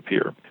they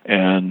disappear.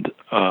 And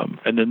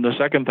then the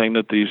second thing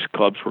that these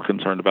clubs were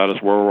concerned about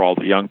is where were all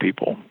the young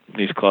people?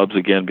 These clubs,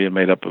 again, being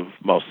made up of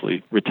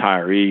mostly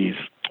retirees.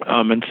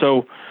 And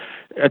so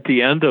at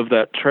the end of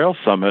that trail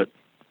summit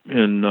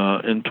in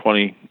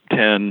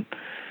 2010,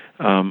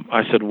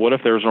 I said, what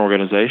if there was an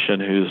organization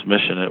whose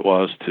mission it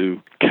was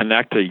to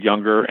connect a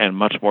younger and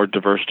much more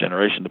diverse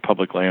generation to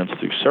public lands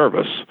through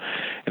service,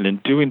 and in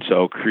doing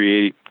so,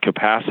 create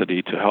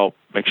capacity to help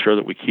make sure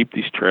that we keep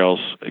these trails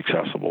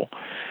accessible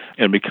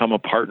and become a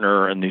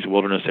partner in these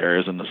wilderness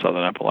areas in the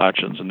Southern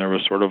Appalachians. And there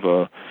was sort of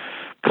a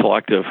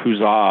collective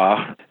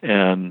huzzah,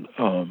 and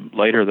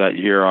later that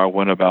year I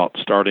went about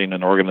starting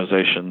an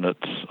organization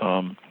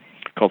that's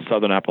called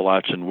Southern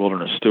Appalachian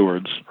Wilderness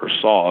Stewards, or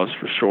SAWS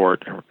for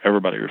short.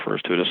 Everybody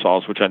refers to it as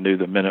SAWS, which I knew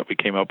the minute we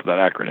came up with that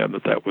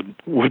acronym that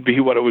would be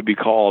what it would be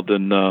called.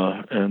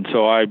 And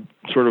so I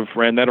sort of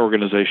ran that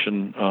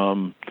organization,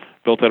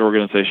 built that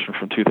organization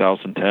from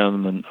 2010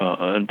 and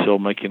until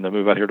making the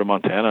move out here to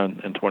Montana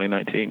in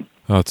 2019.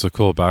 Oh, it's a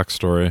cool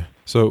backstory.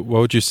 So what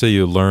would you say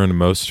you learned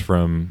most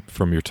from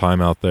your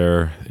time out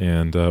there,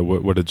 and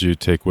what did you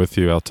take with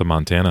you out to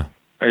Montana?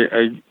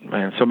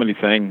 Man, so many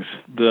things.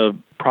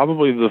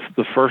 Probably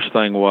the first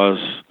thing was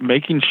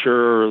making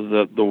sure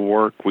that the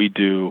work we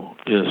do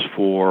is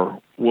for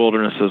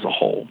wilderness as a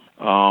whole.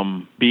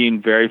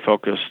 Being very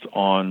focused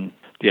on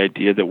the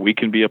idea that we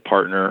can be a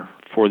partner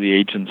for the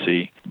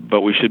agency,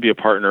 but we should be a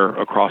partner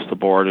across the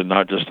board and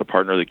not just a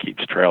partner that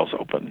keeps trails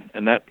open.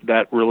 And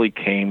that really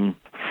came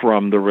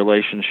from the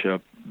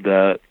relationship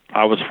that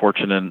I was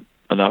fortunate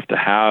enough to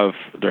have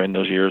during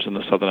those years in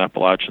the Southern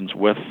Appalachians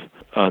with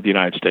the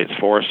United States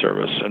Forest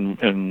Service,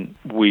 and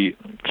we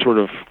sort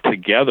of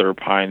together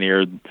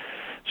pioneered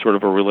sort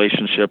of a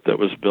relationship that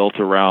was built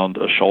around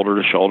a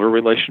shoulder-to-shoulder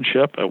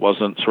relationship. It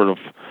wasn't sort of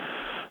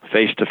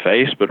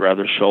face-to-face, but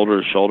rather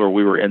shoulder-to-shoulder.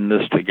 We were in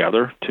this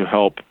together to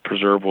help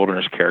preserve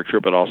wilderness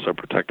character, but also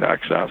protect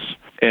access.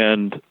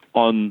 And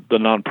on the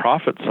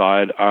nonprofit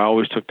side, I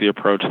always took the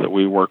approach that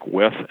we work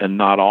with and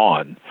not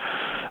on.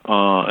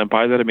 And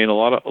by that I mean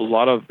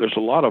there's a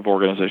lot of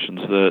organizations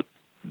that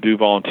do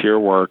volunteer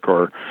work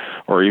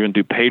or even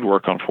do paid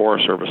work on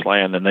Forest Service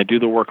land, and they do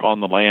the work on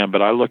the land,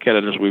 but I look at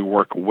it as we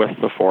work with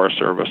the Forest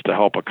Service to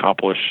help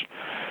accomplish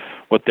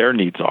what their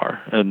needs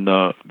are. And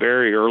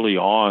very early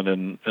on,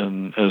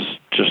 and as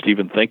just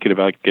even thinking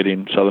about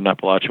getting Southern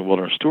Appalachian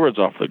Wilderness Stewards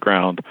off the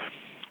ground,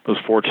 I was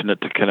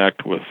fortunate to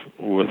connect with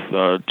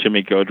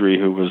Jimmy Godry,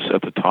 who was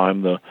at the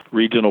time the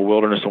Regional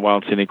Wilderness and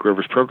Wild Scenic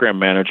Rivers Program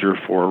Manager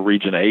for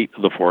Region 8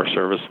 of the Forest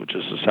Service, which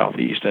is the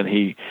Southeast. And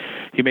he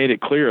made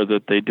it clear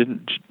that they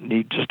didn't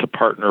need just a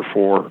partner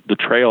for the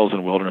trails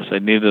in wilderness. They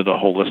needed a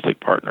holistic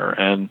partner,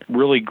 and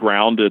really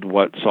grounded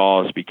what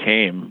SAWS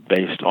became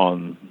based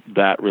on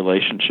that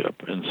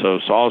relationship. And so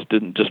SAWS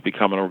didn't just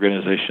become an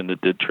organization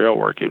that did trail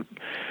work.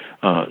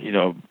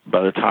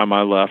 By the time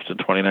I left in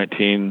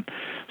 2019,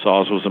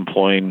 SAWS was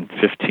employing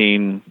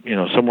 15,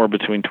 somewhere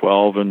between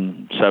 12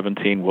 and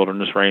 17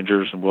 wilderness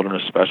rangers and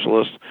wilderness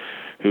specialists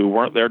who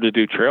weren't there to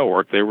do trail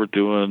work. They were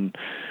doing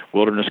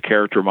wilderness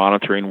character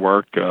monitoring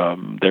work.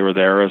 They were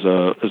there as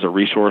a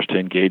resource to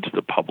engage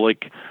the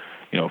public.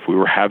 If we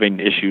were having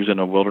issues in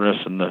a wilderness,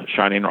 in the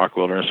Shining Rock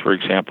Wilderness, for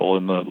example,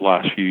 in the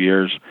last few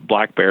years,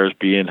 black bears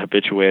being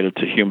habituated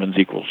to humans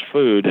equals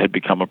food had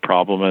become a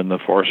problem, and the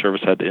Forest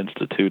Service had to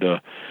institute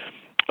a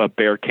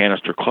bear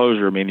canister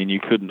closure, meaning you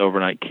couldn't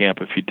overnight camp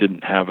if you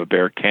didn't have a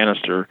bear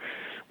canister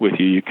with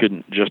you. You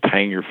couldn't just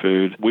hang your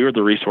food. We were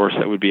the resource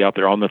that would be out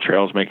there on the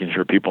trails making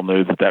sure people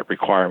knew that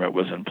requirement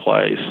was in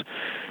place.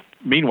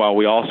 Meanwhile,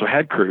 we also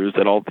had crews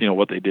that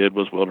what they did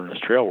was wilderness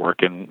trail work,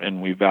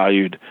 and we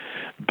valued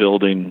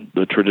building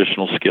the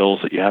traditional skills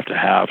that you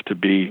have to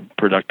be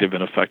productive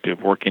and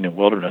effective working in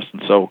wilderness.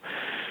 And so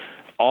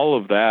all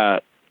of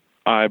that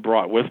I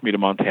brought with me to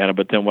Montana,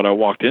 but then what I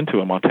walked into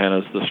in Montana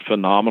is this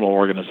phenomenal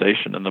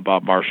organization in the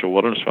Bob Marshall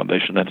Wilderness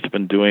Foundation that's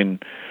been doing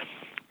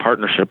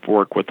partnership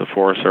work with the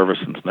Forest Service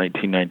since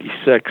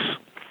 1996,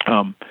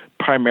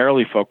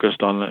 primarily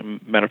focused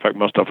on, matter of fact,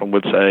 most often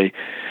would say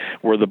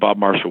we're the Bob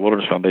Marshall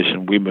Wilderness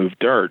Foundation, we move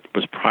dirt,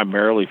 was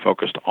primarily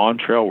focused on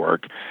trail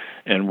work,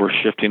 and we're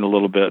shifting a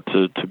little bit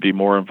to be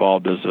more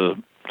involved as a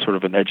sort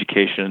of an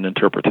education and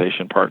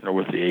interpretation partner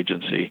with the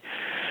agency,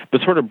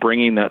 but sort of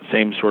bringing that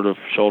same sort of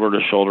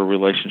shoulder-to-shoulder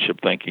relationship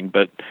thinking.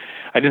 But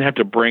I didn't have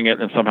to bring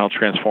it and somehow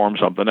transform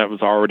something that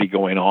was already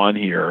going on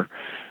here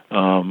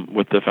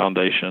with the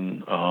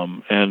foundation.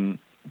 And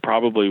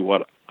probably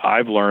what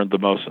I've learned the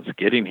most since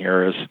getting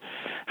here is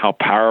how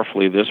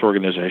powerfully this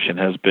organization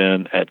has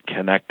been at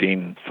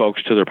connecting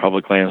folks to their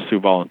public lands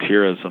through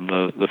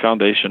volunteerism. The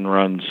foundation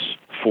runs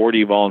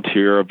 40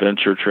 volunteer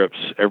adventure trips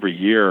every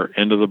year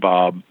into the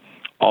Bob,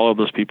 all of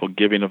those people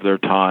giving of their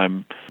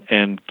time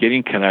and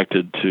getting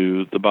connected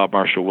to the Bob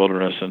Marshall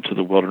Wilderness and to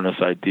the wilderness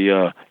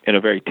idea in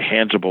a very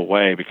tangible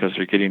way, because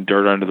they're getting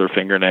dirt under their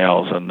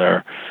fingernails and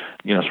they're,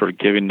 sort of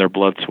giving their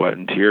blood, sweat,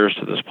 and tears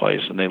to this place,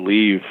 and they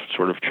leave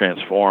sort of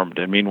transformed.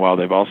 And meanwhile,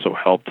 they've also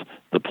helped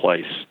the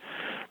place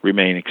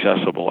remain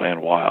accessible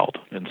and wild.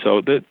 And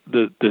so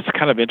it's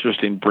kind of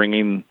interesting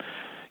bringing,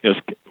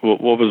 what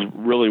was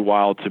really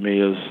wild to me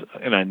is,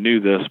 and I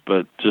knew this,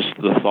 but just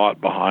the thought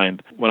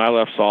behind, when I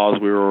left SAWS,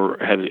 we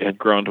had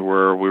grown to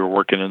where we were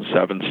working in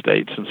 7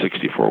 states and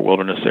 64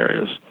 wilderness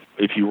areas.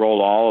 If you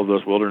roll all of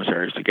those wilderness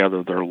areas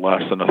together, they're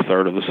less than a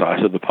third of the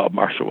size of the Bob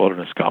Marshall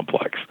Wilderness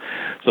Complex.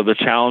 So the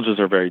challenges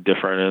are very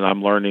different, and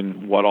I'm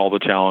learning what all the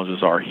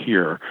challenges are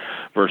here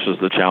versus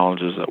the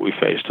challenges that we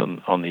faced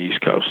on the East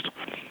Coast.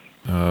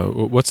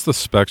 What's the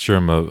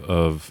spectrum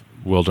of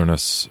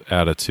wilderness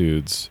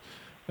attitudes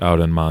out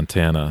in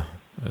Montana?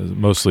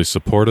 Mostly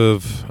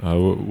supportive?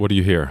 What do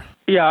you hear?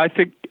 Yeah, I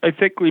think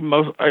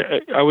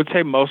I would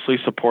say mostly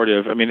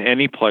supportive. I mean,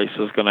 any place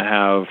is going to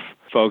have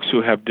folks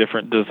who have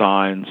different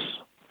designs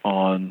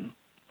on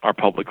our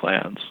public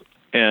lands,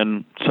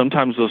 and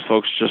sometimes those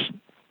folks just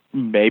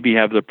maybe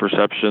have the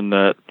perception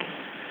that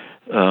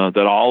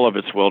all of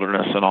its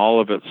wilderness and all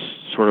of it's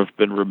sort of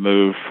been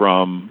removed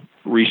from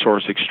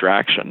resource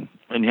extraction,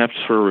 and you have to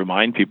sort of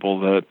remind people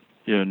that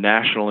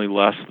nationally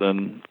less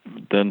than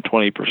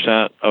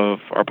 20% of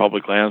our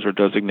public lands are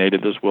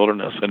designated as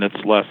wilderness, and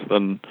it's less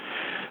than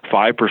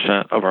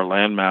 5% of our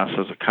land mass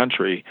as a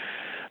country.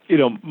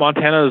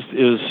 Montana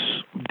is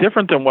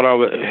different than what I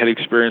had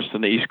experienced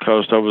in the East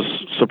Coast. I was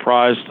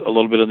surprised a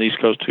little bit on the East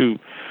Coast who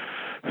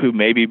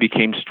maybe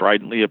became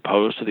stridently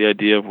opposed to the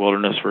idea of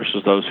wilderness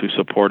versus those who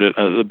support it.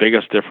 The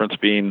biggest difference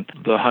being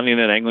the hunting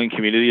and angling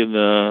community in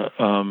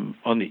on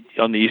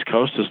the East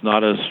Coast is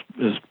not as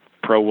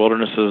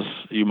pro-wilderness as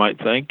you might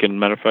think. And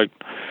matter of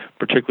fact,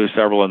 particularly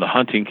several in the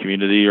hunting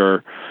community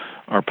are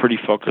are pretty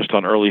focused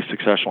on early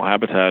successional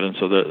habitat, and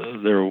so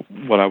they're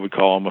what I would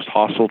call almost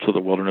hostile to the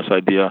wilderness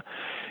idea.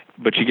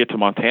 But you get to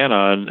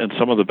Montana, and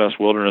some of the best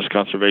wilderness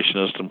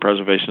conservationists and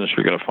preservationists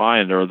you're going to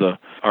find is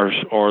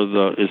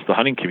the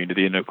hunting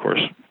community, and of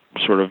course,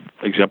 sort of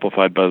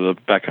exemplified by the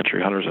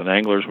backcountry hunters and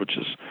anglers, which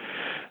is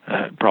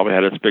probably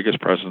had its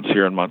biggest presence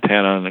here in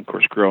Montana, and of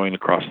course growing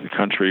across the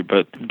country.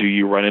 But do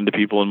you run into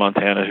people in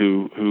Montana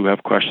who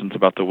have questions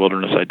about the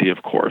wilderness idea?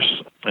 Of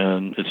course,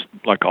 and it's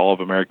like all of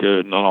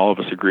America. Not all of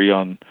us agree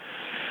on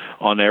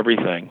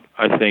everything.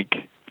 I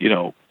think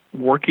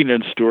working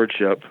in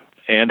stewardship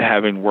and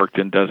having worked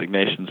in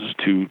designations is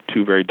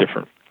two very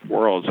different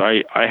worlds.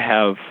 I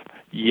have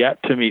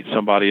yet to meet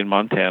somebody in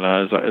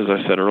Montana, as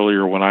I said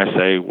earlier, when I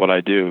say what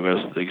I do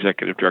as the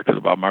executive director of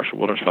the Bob Marshall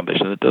Wilderness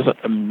Foundation, that doesn't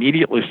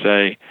immediately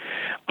say,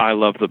 I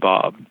love the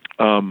Bob.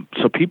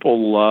 So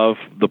people love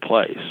the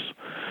place.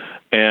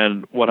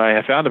 And what I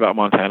have found about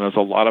Montana is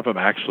a lot of them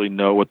actually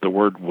know what the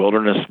word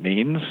wilderness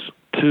means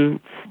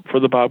for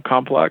the Bob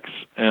complex,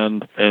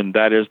 and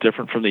that is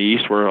different from the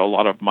East, where a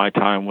lot of my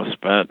time was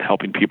spent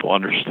helping people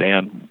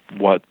understand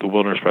what the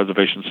wilderness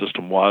preservation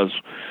system was,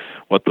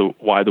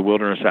 why the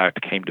Wilderness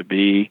Act came to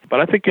be.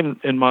 But I think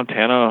in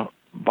Montana,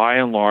 by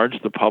and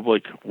large, the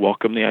public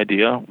welcome the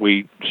idea.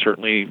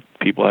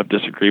 People have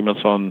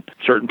disagreements on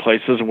certain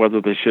places and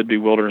whether they should be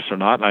wilderness or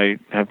not. And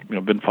I have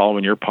been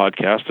following your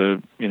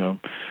podcast.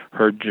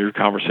 Heard your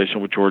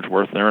conversation with George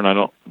Werthner, and I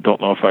don't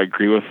know if I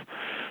agree with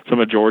some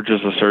of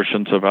George's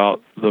assertions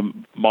about the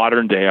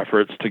modern day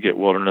efforts to get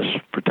wilderness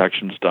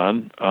protections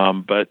done.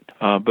 But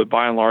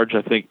by and large,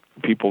 I think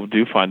people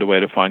do find a way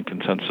to find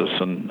consensus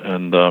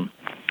and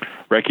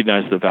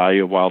recognize the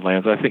value of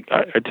wildlands. I think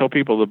I tell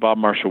people the Bob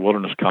Marshall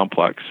Wilderness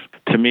Complex,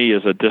 to me,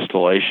 is a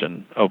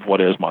distillation of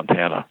what is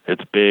Montana.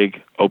 It's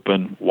big,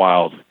 open,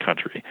 wild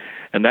country.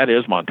 And that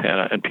is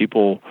Montana. And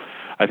people,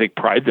 I think,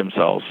 pride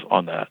themselves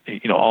on that.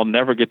 I'll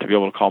never get to be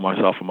able to call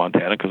myself a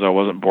Montana because I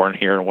wasn't born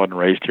here and wasn't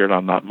raised here, and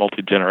I'm not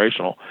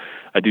multi-generational.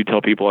 I do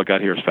tell people I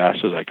got here as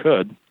fast as I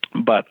could.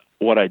 But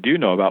what I do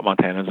know about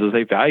Montanans is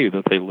they value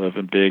that they live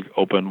in big,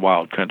 open,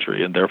 wild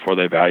country, and therefore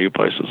they value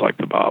places like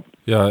the Bob.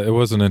 Yeah, it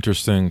was an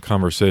interesting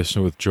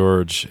conversation with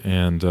George,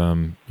 and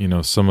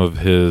some of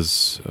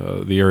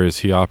the areas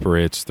he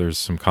operates, there's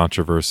some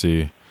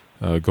controversy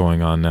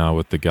going on now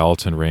with the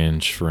Gallatin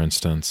Range, for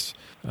instance.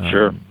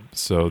 Sure.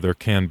 So there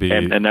can be,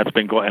 and that's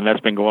been going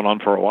on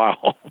for a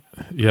while.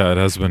 Yeah, it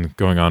has been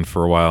going on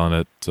for a while, and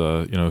it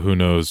who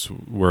knows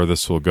where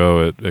this will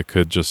go. It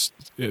could just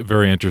a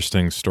very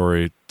interesting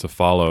story to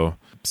follow.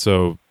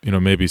 So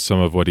maybe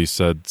some of what he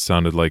said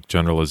sounded like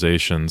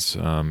generalizations,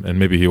 and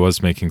maybe he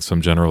was making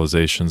some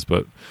generalizations.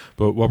 But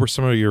what were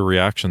some of your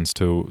reactions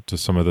to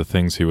some of the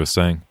things he was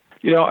saying?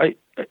 I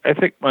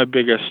think my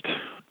biggest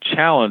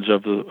challenge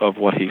of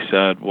what he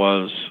said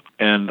was,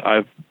 and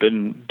I've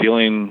been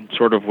dealing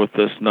sort of with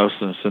this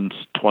notion since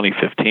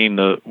 2015,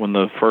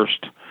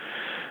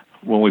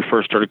 when we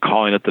first started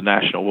calling it the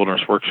National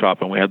Wilderness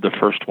Workshop, and we had the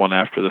first one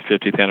after the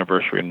 50th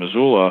anniversary in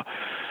Missoula.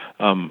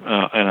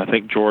 And I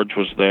think George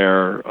was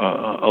there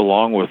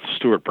along with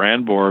Stuart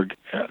Brandborg.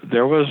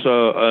 There was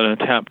an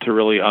attempt to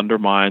really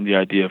undermine the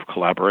idea of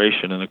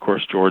collaboration, and of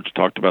course George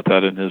talked about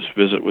that in his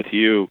visit with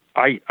you.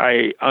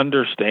 I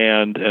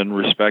understand and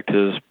respect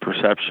his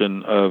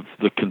perception of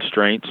the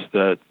constraints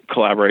that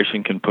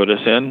collaboration can put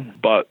us in,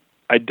 but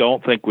I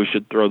don't think we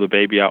should throw the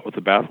baby out with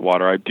the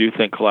bathwater. I do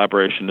think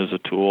collaboration is a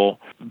tool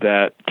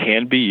that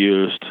can be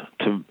used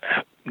to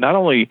not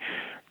only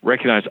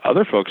recognize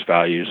other folks'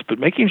 values, but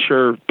making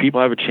sure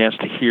people have a chance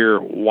to hear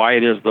why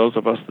it is those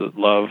of us that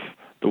love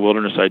the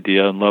wilderness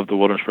idea and love the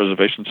wilderness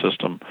preservation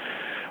system,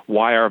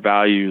 why our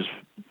values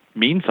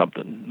mean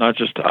something, not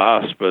just to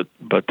us, but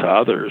to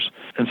others.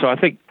 And so I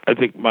think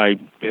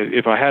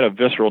if I had a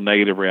visceral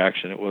negative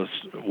reaction, it was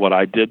what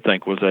I did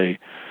think was a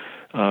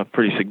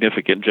pretty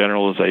significant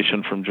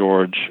generalization from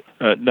George.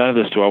 None of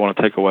this do I want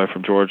to take away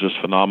from George's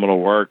phenomenal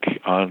work.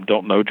 I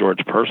don't know George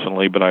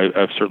personally, but I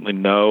certainly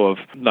know of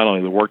not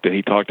only the work that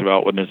he talked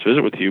about in his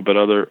visit with you, but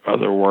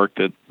other work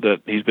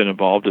that he's been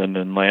involved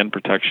in land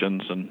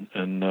protections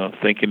and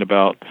thinking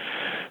about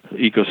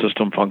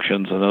ecosystem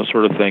functions and those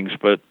sort of things.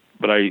 But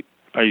I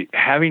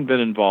having been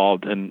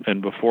involved,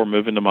 and before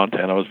moving to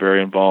Montana, I was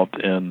very involved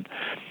in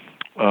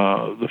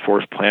the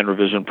forest plan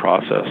revision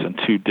process and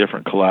two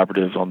different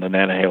collaboratives on the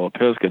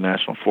Nantahala-Pisgah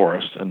National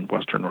Forest in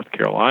western North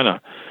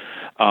Carolina.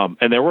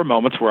 And there were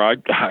moments where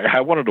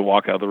I wanted to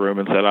walk out of the room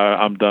and said,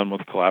 I'm done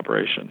with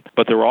collaboration.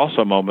 But there were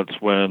also moments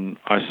when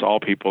I saw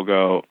people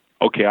go,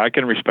 okay, I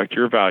can respect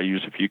your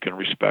values if you can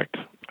respect.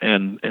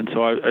 And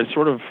so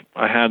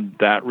I had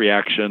that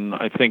reaction.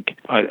 I think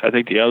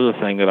the other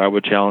thing that I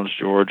would challenge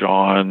George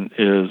on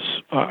is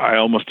I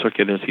almost took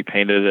it as he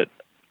painted it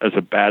as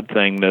a bad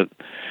thing that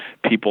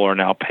people are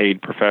now paid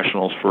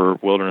professionals for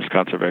wilderness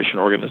conservation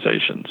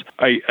organizations.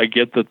 I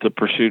get that the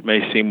pursuit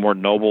may seem more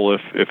noble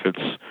if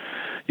it's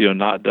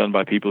not done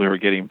by people who are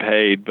getting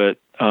paid, but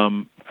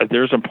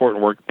there's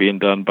important work being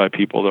done by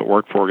people that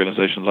work for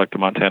organizations like the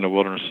Montana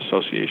Wilderness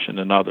Association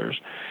and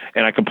others.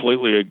 And I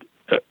completely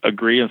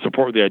agree and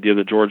support the idea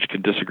that George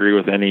can disagree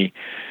with any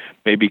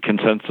maybe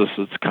consensus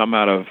that's come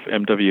out of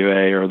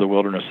MWA or the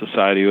Wilderness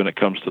Society when it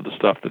comes to the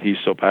stuff that he's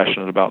so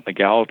passionate about in the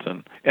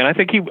Gallatin. And I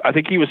think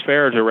he was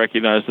fair to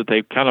recognize that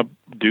they kind of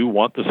do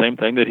want the same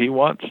thing that he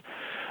wants.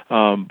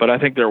 But I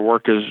think their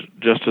work is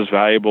just as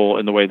valuable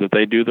in the way that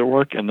they do their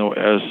work and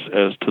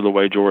as to the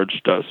way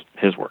George does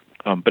his work.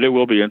 But it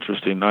will be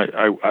interesting.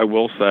 I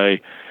will say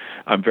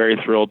I'm very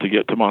thrilled to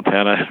get to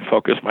Montana and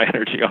focus my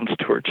energy on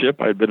stewardship.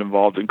 I've been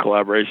involved in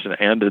collaboration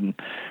and in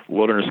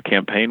wilderness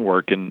campaign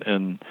work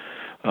and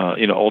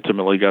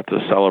ultimately got to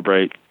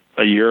celebrate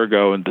a year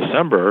ago in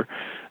December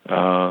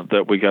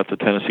that we got the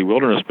Tennessee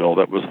Wilderness Bill.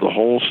 That was the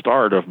whole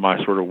start of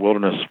my sort of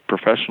wilderness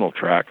professional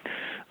track,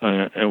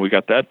 and we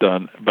got that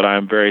done. But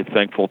I'm very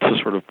thankful to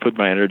sort of put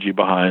my energy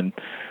behind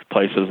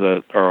places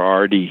that are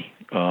already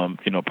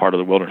part of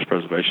the wilderness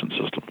preservation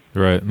system.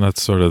 Right, and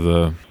that's sort of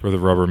where the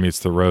rubber meets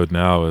the road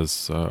now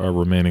is our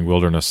remaining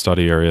wilderness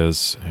study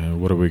areas.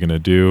 And what are we going to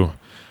do?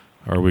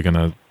 Are we going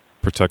to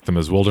protect them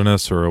as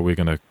wilderness, or are we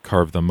going to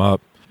carve them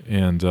up?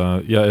 And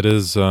it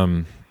is.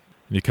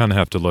 You kind of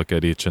have to look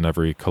at each and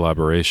every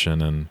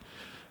collaboration, and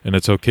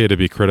it's okay to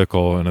be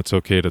critical, and it's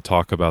okay to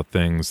talk about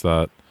things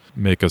that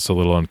make us a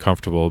little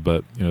uncomfortable.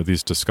 But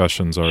these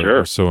discussions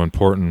are so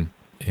important.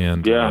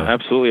 And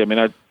absolutely. I mean,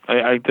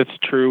 I that's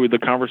true with the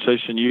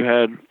conversation you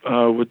had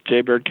with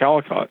J. Baird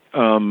Callicott.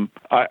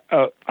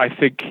 I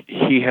think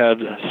he had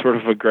sort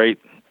of a great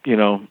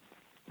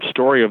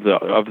story of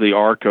the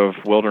arc of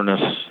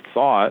wilderness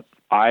thought.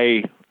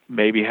 I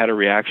maybe had a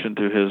reaction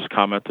to his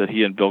comment that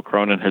he and Bill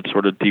Cronin had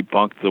sort of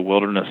debunked the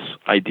wilderness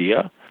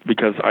idea,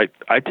 because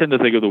I tend to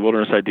think of the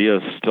wilderness idea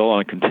as still on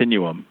a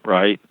continuum,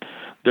 right?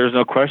 There's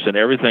no question.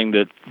 Everything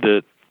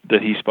that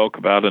he spoke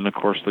about, and of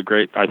course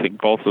I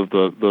think both of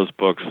those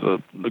books,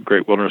 the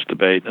Great Wilderness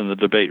Debate and The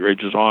Debate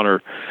Rages On,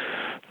 are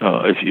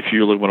if you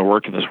really want to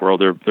work in this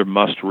world, they're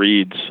must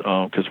reads,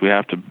 because we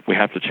have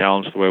to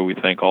challenge the way we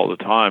think all the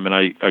time. And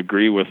I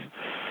agree with,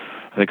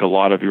 I think a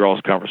lot of your all's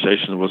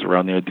conversation was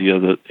around the idea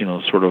that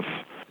sort of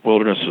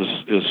wilderness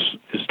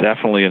is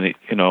definitely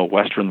a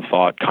Western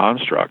thought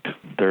construct.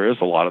 There is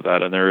a lot of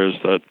that, and there is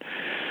that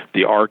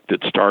the arc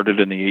that started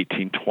in the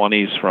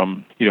 1820s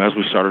from as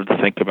we started to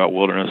think about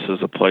wilderness as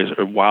a place,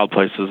 or wild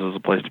places as a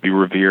place to be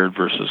revered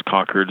versus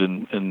conquered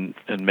and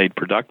made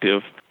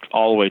productive,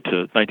 all the way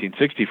to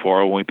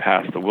 1964 when we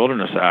passed the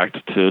Wilderness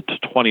Act to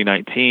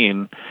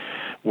 2019,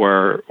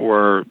 where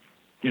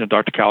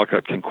Dr.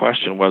 Callicott can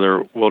question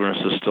whether wilderness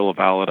is still a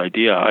valid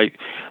idea.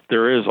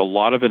 There is a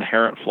lot of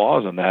inherent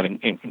flaws in that,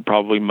 and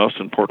probably most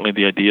importantly,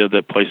 the idea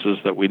that places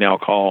that we now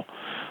call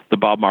the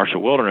Bob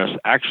Marshall Wilderness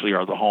actually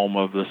are the home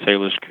of the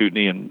Salish,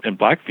 Kootenai, and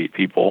Blackfeet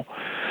people.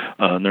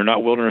 They're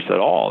not wilderness at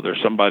all. They're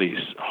somebody's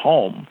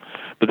home.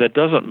 But that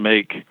doesn't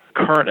make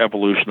current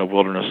evolution of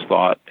wilderness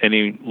thought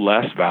any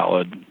less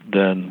valid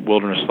than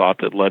wilderness thought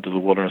that led to the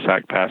Wilderness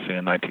Act passing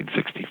in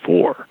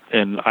 1964.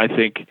 And I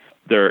think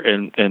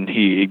and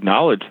he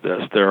acknowledged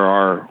this, there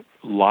are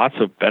lots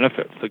of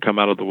benefits that come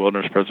out of the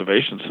wilderness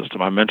preservation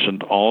system. I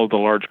mentioned all of the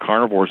large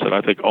carnivores that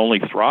I think only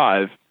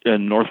thrive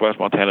in northwest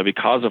Montana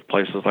because of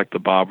places like the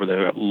Bob, where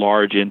they've got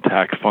large,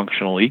 intact,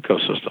 functional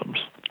ecosystems.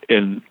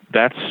 And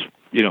that's,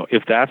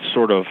 if that's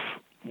sort of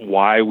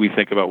why we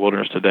think about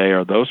wilderness today,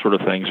 are those sort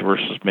of things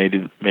versus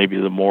maybe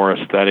the more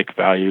aesthetic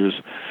values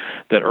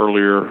that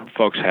earlier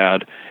folks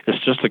had.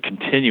 It's just a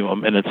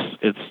continuum, and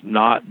it's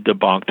not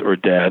debunked or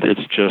dead.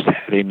 It's just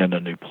heading in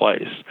a new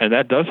place. And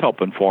that does help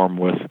inform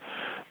with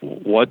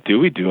what do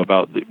we do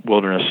about the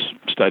wilderness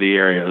study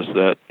areas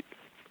that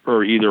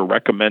are either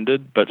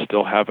recommended but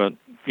still haven't,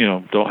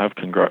 don't have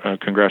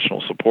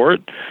congressional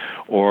support,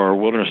 or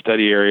wilderness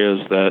study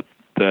areas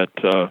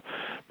that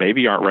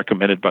maybe aren't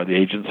recommended by the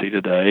agency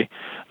today,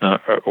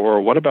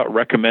 or what about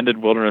recommended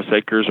wilderness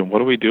acres, and what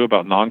do we do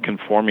about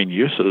non-conforming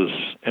uses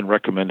in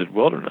recommended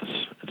wilderness?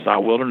 It's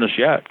not wilderness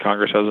yet.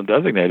 Congress hasn't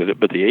designated it,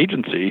 but the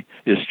agency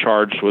is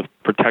charged with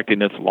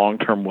protecting its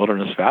long-term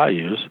wilderness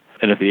values.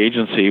 And if the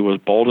agency was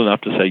bold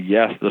enough to say,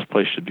 yes, this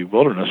place should be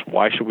wilderness,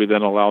 why should we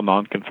then allow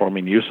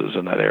non-conforming uses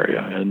in that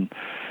area? And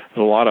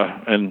there's a lot of,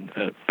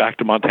 back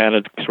to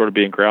Montana sort of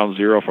being ground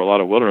zero for a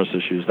lot of wilderness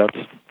issues,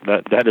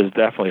 that is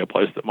definitely a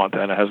place that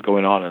Montana has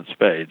going on in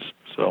spades.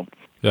 So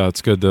yeah,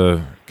 it's good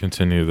to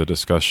continue the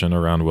discussion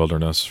around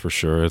wilderness for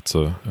sure. It's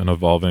an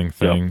evolving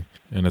thing,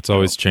 and it's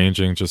always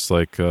changing, just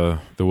like the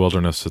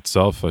wilderness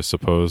itself, I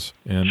suppose.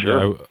 And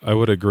I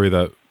would agree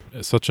that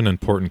it's such an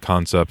important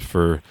concept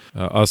for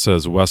us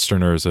as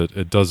Westerners.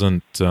 It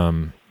doesn't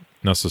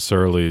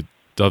necessarily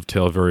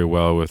dovetail very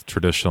well with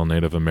traditional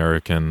Native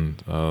American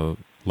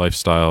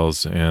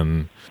lifestyles,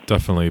 and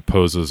definitely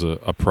poses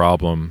a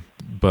problem.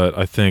 But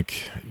I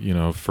think,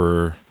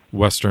 for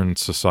Western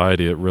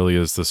society, it really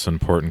is this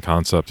important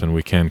concept, and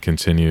we can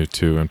continue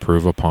to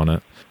improve upon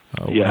it.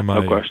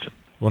 No question.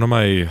 One of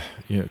my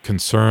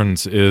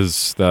concerns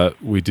is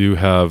that we do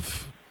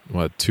have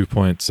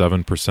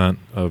 2.7%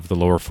 of the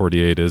lower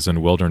 48 is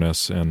in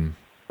wilderness, and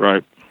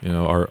right.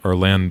 Our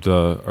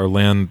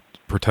land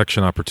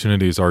protection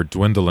opportunities are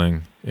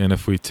dwindling. And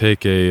if we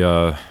take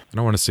I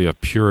don't want to say a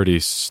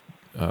purity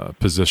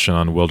position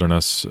on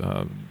wilderness,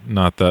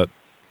 not that,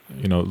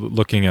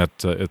 looking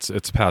at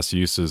its past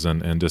uses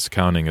and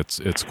discounting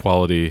its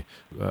quality.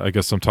 I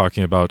guess I'm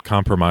talking about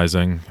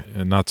compromising,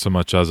 and not so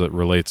much as it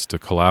relates to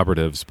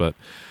collaboratives, but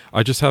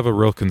I just have a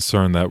real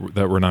concern that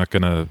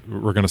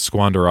we're gonna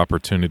squander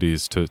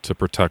opportunities to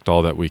protect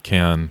all that we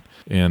can.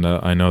 And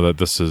I know that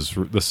this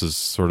is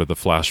sort of the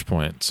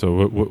flashpoint.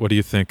 So what do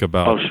you think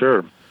about? Oh,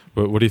 sure.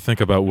 What do you think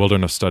about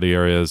wilderness study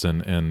areas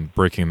and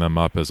breaking them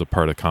up as a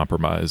part of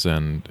compromise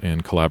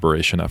and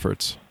collaboration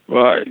efforts?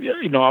 Well,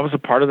 I was a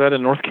part of that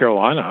in North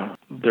Carolina.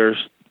 There's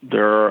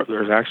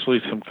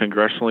actually some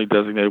congressionally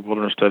designated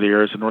wilderness study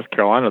areas in North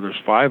Carolina.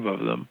 There's 5 of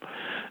them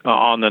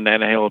on the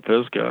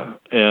Nantahala-Pisgah.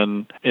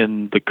 And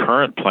in the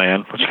current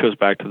plan, which goes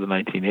back to the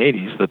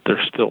 1980s, that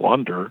they're still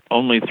under,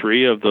 only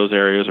 3 of those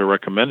areas are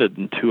recommended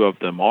and 2 of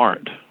them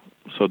aren't.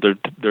 So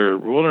they're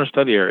wilderness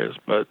study areas,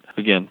 but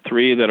again,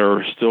 3 that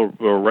are still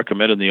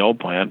recommended in the old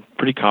plan,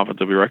 pretty confident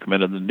they'll be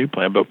recommended in the new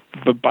plan. But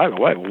by the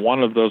way,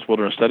 one of those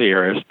wilderness study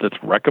areas that's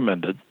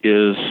recommended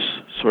is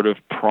sort of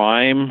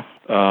prime,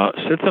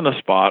 sits in a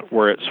spot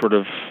where it's sort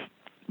of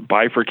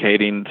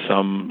bifurcating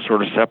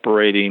sort of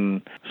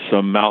separating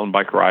some mountain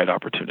bike ride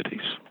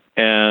opportunities.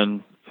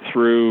 And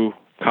through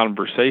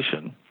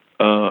conversation,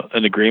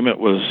 an agreement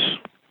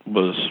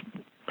was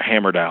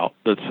hammered out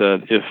that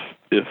said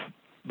if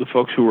the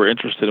folks who were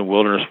interested in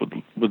wilderness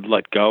would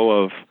let go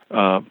of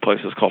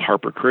places called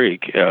Harper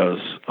Creek as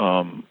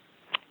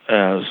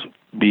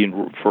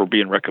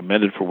being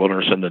recommended for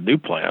wilderness in the new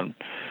plan,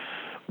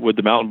 would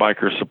the mountain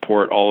bikers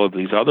support all of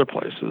these other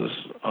places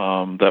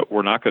that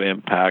were not going to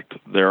impact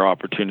their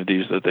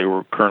opportunities that they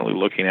were currently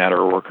looking at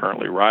or were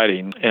currently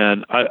riding?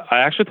 And I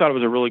actually thought it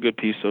was a really good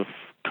piece of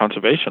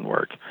conservation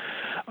work.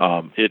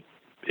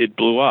 It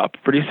blew up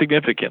pretty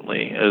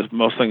significantly, as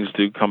most things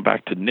do come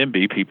back to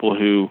NIMBY, people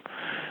who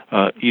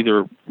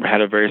either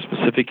had a very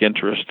specific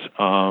interest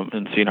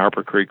in seeing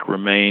Harper Creek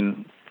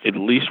remain at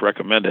least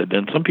recommended.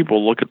 And some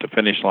people look at the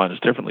finish line as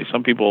differently.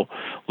 Some people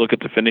look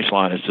at the finish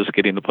line as just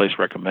getting the place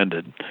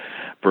recommended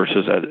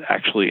versus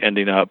actually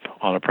ending up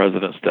on a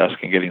president's desk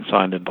and getting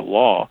signed into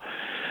law.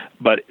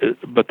 But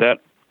that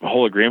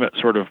whole agreement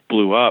sort of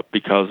blew up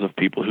because of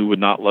people who would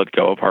not let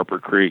go of Harper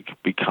Creek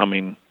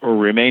becoming or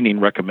remaining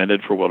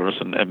recommended for wilderness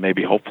and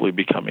maybe hopefully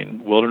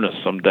becoming wilderness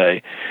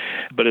someday.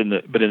 But in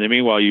the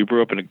meanwhile, you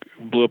blew up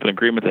an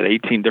agreement that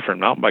 18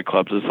 different mountain bike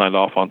clubs had signed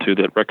off onto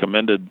that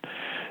recommended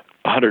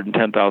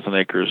 110,000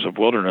 acres of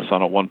wilderness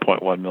on a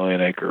 1.1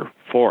 million acre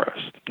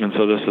forest. And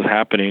so this is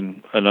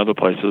happening in other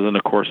places, and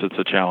of course it's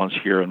a challenge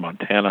here in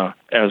Montana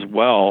as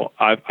well.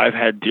 I've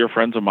had dear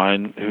friends of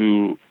mine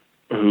who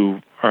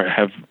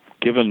have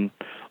given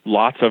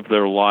lots of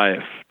their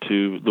life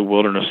to the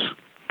wilderness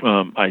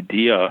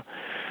idea,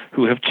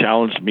 who have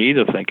challenged me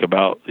to think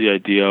about the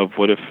idea of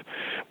what if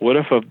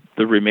of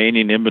the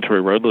remaining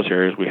inventory roadless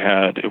areas we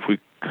had, if we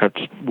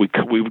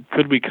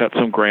cut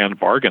some grand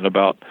bargain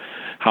about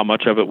how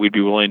much of it we'd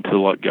be willing to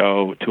let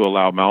go to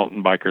allow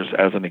mountain bikers,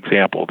 as an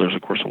example. There's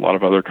of course a lot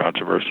of other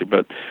controversy,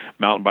 but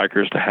mountain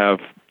bikers to have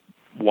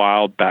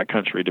wild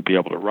backcountry to be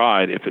able to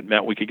ride if it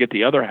meant we could get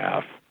the other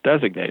half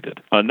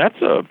designated. And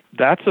that's a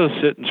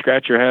sit and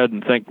scratch your head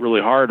and think really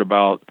hard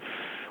about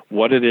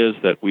what it is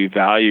that we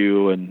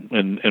value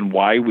and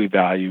why we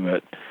value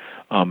it.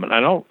 And I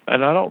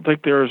don't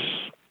think there's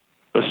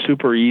a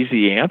super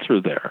easy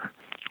answer there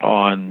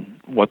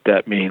on what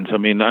that means. I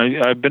mean,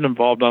 I've been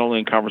involved not only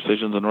in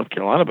conversations in North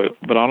Carolina,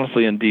 but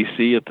honestly in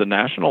D.C. at the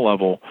national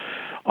level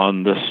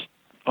on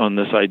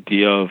this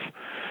idea of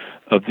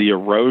the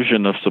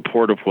erosion of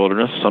support of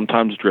wilderness,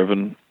 sometimes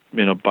driven,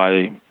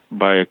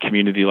 by a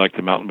community like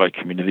the mountain bike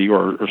community,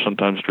 or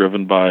sometimes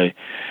driven by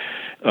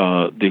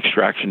the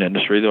extraction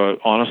industry. Though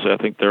honestly, I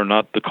think they're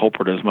not the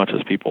culprit as much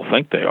as people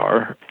think they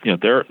are.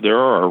 There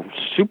are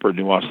super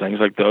nuanced things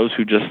like those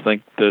who just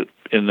think that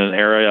in an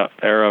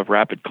era of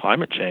rapid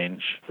climate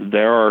change,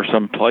 there are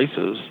some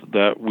places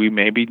that we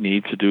maybe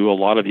need to do a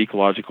lot of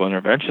ecological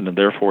intervention, and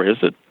therefore is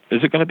it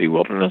going to be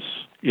wilderness?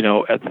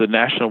 At the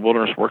National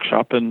Wilderness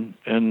Workshop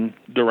in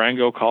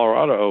Durango,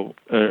 Colorado,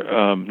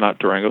 not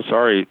Durango,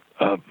 sorry.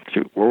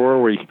 Where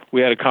were we?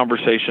 We had a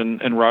conversation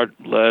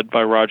led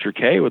by Roger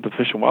Kay with the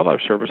Fish and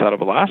Wildlife Service out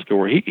of Alaska,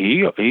 where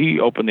he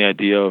opened the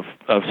idea of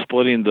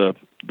splitting the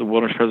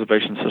wilderness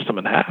preservation system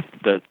in half.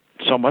 That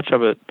so much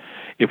of it,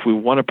 if we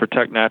want to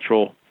protect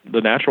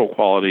the natural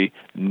quality,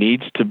 there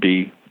needs to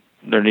be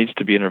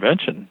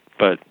intervention.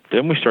 But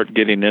then we start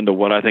getting into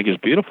what I think is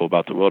beautiful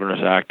about the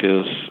Wilderness Act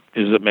is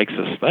it makes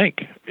us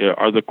think: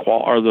 are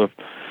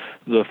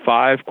the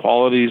 5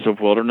 qualities of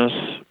wilderness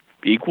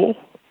equal?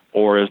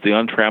 Or is the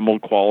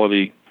untrammeled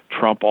quality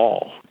trump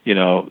all?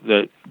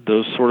 That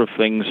those sort of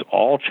things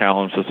all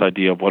challenge this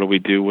idea of what do we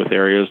do with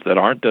areas that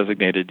aren't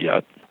designated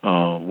yet?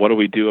 What do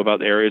we do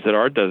about areas that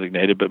are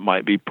designated but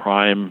might be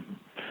prime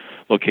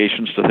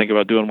locations to think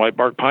about doing white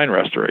bark pine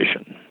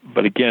restoration?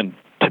 But again,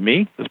 to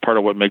me, it's part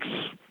of what makes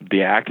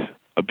the act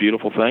a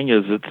beautiful thing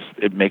is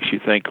it makes you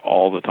think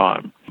all the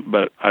time.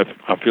 But I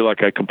feel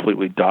like I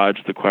completely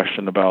dodged the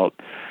question about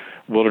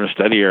wilderness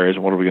study areas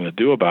and what are we going to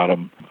do about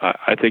them.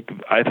 I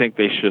think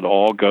they should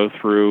all go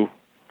through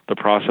the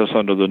process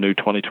under the new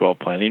 2012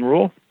 planning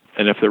rule.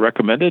 And if they're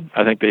recommended,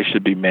 I think they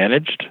should be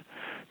managed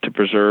to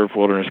preserve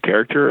wilderness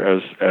character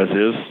as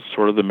is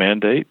sort of the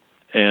mandate.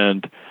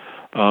 And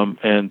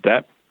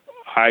that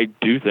I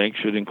do think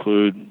should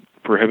include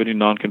prohibiting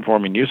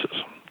non-conforming uses.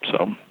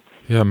 So.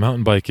 Yeah,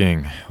 mountain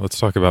biking. Let's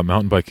talk about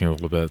mountain biking a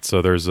little bit.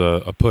 So there's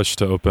a push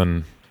to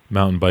open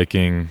mountain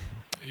biking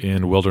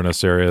in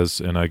wilderness areas,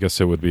 and I guess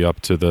it would be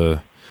up to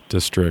the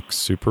district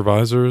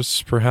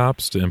supervisors,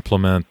 perhaps, to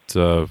implement,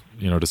 to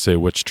say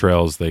which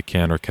trails they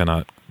can or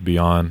cannot be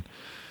on.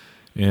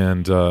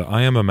 And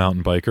I am a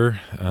mountain biker,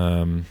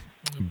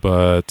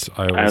 but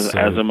I was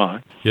as am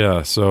I.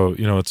 Yeah, so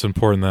it's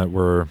important that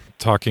we're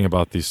talking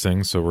about these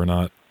things, so we're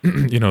not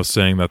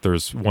saying that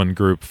there's one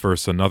group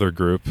versus another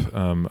group.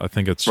 I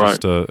think it's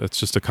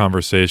just a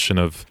conversation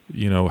of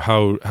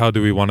how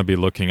do we want to be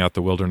looking at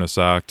the Wilderness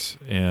Act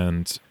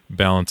and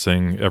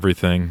balancing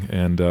everything.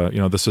 And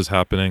this is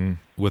happening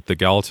with the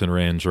Gallatin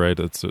Range, right?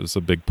 It's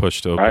a big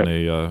push to open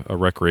a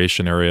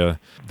recreation area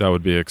that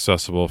would be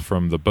accessible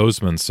from the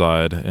Bozeman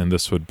side, and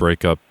this would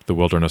break up the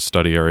wilderness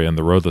study area and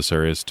the roadless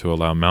areas to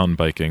allow mountain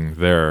biking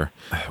there.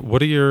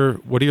 What are your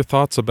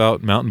thoughts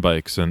about mountain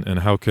bikes, and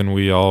how can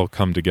we all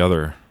come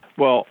together?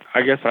 Well,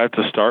 I guess I have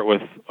to start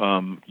with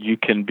you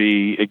can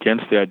be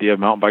against the idea of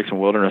mountain bikes in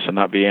wilderness and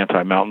not be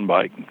anti-mountain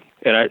bike.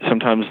 And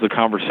sometimes the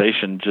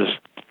conversation just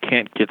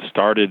can't get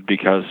started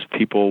because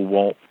people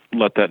won't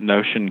let that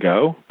notion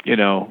go.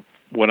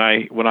 When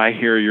I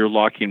hear you're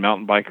locking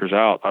mountain bikers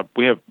out,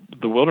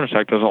 the Wilderness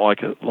Act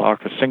doesn't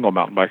lock a single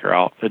mountain biker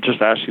out. It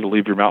just asks you to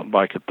leave your mountain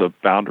bike at the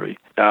boundary.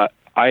 Like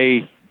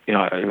I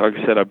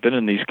said, I've been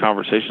in these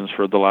conversations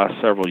for the last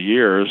several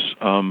years,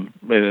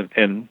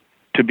 and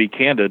to be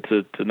candid,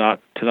 to not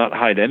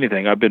hide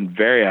anything, I've been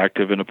very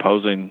active in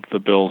opposing the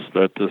bills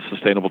that the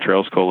Sustainable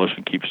Trails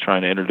Coalition keeps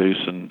trying to introduce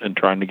and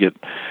trying to get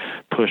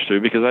pushed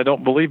through, because I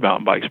don't believe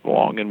mountain bikes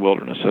belong in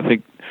wilderness.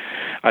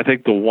 I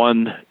think the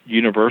one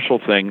universal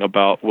thing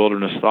about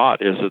wilderness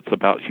thought is it's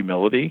about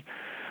humility,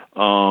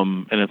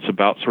 and it's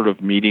about sort of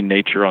meeting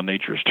nature on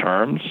nature's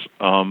terms.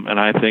 And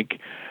I think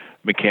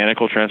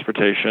mechanical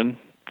transportation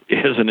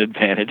is an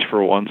advantage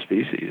for one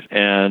species.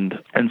 And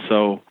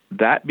so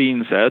that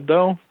being said,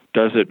 though,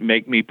 does it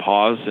make me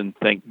pause and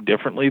think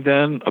differently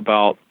then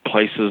about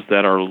places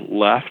that are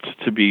left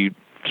to be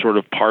sort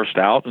of parsed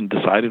out and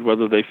decided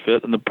whether they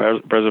fit in the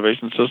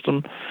preservation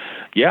system?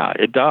 Yeah,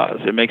 it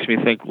does. It makes me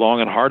think long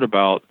and hard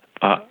about,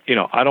 I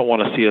don't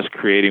want to see us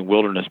creating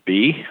Wilderness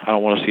B. I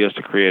don't want to see us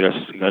to create a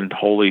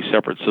wholly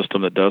separate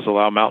system that does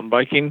allow mountain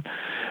biking.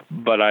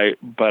 But I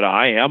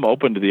am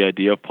open to the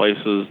idea of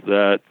places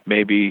that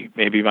maybe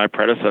my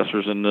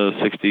predecessors in the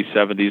 60s,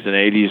 70s, and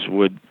 80s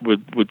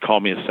would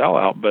call me a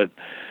sellout. But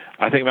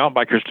I think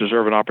mountain bikers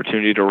deserve an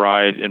opportunity to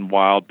ride in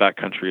wild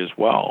backcountry as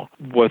well,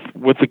 with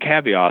the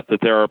caveat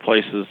that there are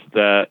places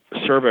that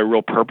serve a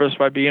real purpose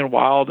by being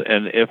wild,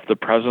 and if the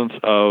presence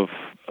of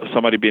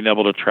somebody being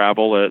able to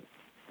travel at,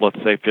 let's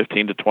say,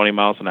 15 to 20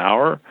 miles an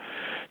hour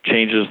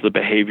changes the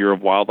behavior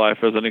of wildlife,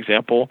 as an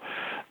example,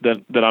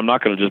 then I'm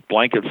not going to just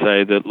blanket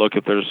say that, look,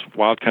 if there's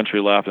wild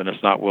country left and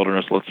it's not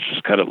wilderness, let's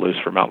just cut it loose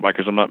for mountain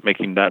bikers. I'm not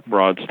making that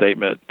broad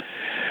statement.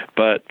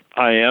 But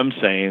I am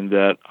saying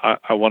that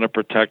I want to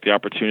protect the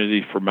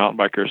opportunity for mountain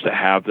bikers to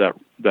have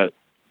that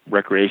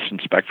recreation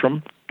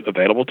spectrum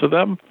available to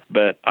them.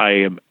 But I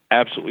am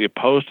absolutely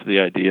opposed to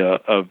the idea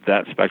of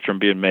that spectrum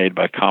being made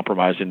by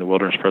compromising the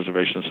wilderness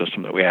preservation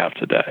system that we have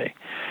today.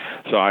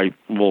 So I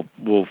will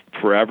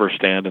forever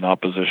stand in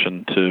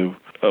opposition to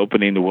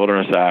opening the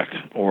Wilderness Act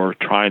or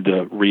trying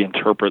to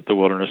reinterpret the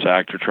Wilderness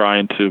Act or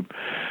trying to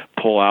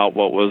pull out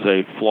what was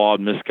a flawed,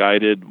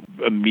 misguided,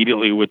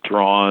 immediately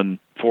withdrawn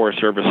Forest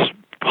Service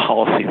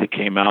policy that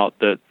came out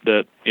that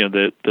the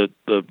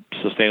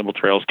Sustainable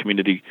Trails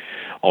community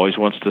always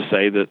wants to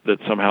say that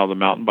somehow the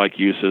mountain bike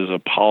use is a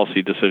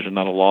policy decision,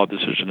 not a law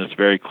decision. It's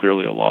very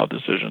clearly a law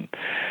decision.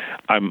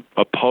 I'm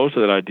opposed to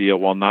that idea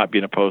while not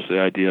being opposed to the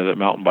idea that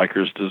mountain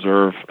bikers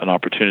deserve an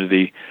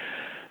opportunity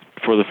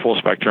for the full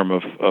spectrum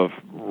of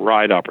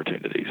ride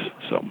opportunities.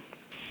 So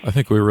I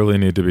think we really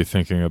need to be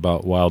thinking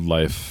about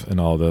wildlife in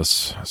all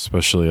this,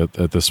 especially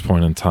at this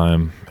point in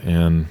time,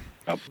 and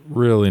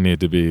really need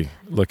to be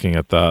looking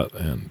at that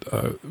and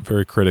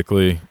very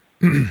critically.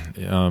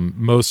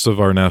 Most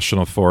of our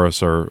national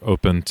forests are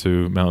open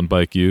to mountain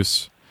bike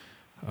use.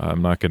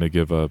 I'm not going to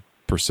give a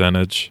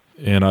percentage.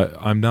 And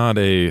I'm not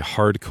a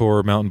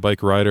hardcore mountain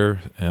bike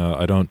rider.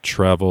 I don't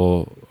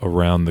travel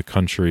around the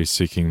country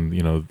seeking,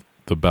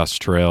 the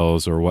best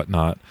trails or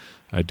whatnot.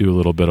 I do a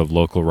little bit of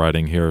local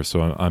riding here,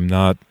 so I'm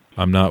not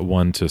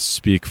one to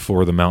speak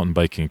for the mountain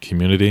biking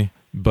community.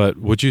 But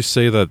would you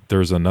say that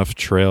there's enough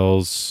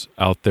trails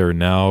out there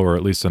now, or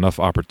at least enough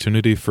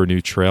opportunity for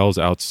new trails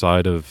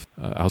outside of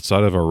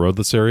our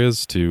roadless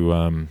areas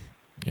to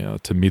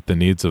to meet the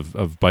needs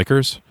of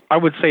bikers? I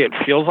would say it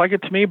feels like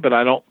it to me, but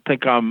I don't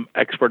think I'm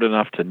expert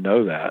enough to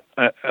know that.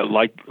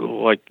 Like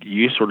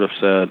you sort of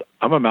said,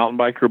 I'm a mountain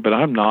biker, but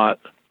I'm not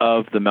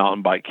of the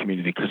mountain bike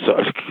community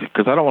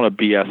because I don't want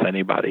to BS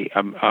anybody.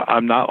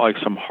 I'm not like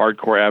some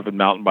hardcore avid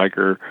mountain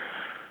biker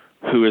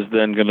who is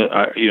then going to,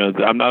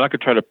 I'm not going to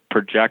try to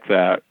project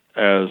that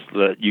as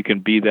that you can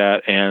be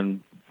that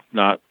and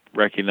not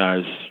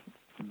recognize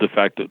the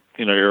fact that,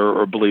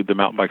 or believe the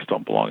mountain bikes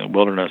don't belong in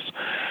wilderness.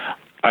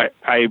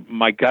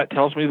 My gut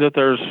tells me that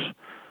there's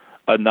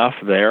enough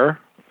there.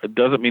 It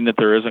doesn't mean that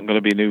there isn't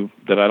going to be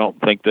that I don't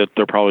think that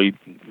there probably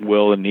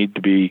will and need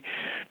to be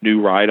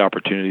new ride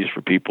opportunities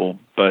for people.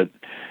 But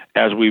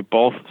as we've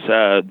both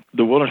said,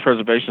 the wilderness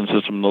preservation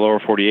system in the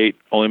lower 48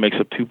 only makes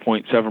up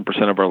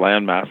 2.7% of our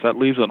land mass. That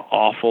leaves an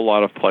awful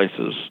lot of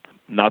places.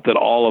 Not that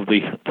all of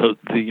the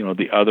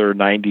other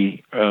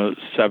 97%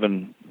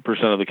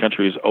 of the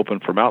country is open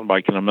for mountain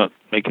biking. I'm not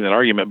making that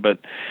argument, but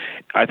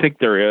I think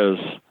there is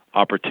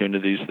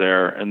opportunities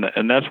there,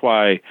 and that's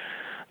why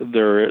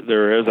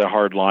there is a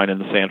hard line in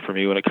the sand for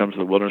me when it comes to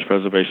the wilderness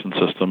preservation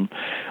system.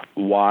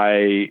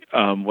 Why,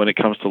 when it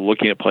comes to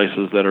looking at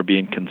places that are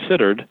being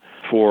considered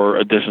for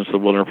additions to the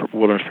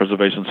wilderness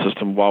preservation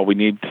system, while we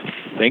need to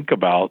think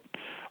about,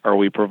 are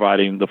we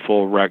providing the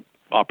full rec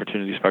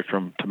opportunity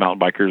spectrum to mountain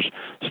bikers,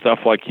 stuff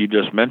like you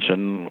just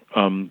mentioned,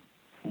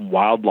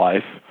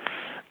 wildlife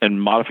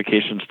and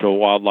modifications to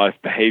wildlife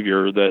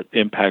behavior that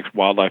impacts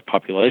wildlife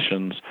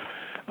populations,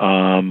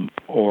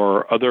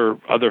 or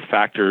other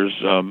factors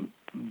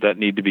that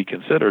need to be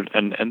considered,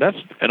 and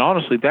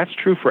honestly that's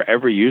true for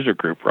every user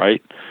group,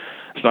 right?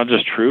 It's not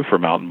just true for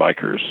mountain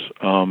bikers.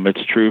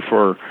 It's true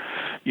for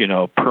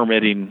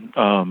permitting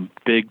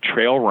big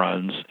trail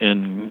runs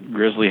in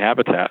grizzly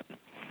habitat.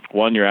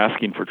 One, you're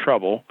asking for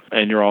trouble,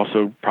 and you're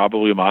also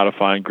probably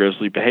modifying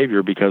grizzly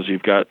behavior because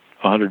you've got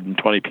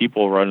 120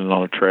 people running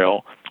on a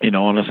trail,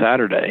 on a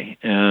Saturday,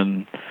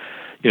 and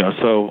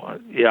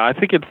I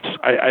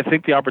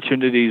think the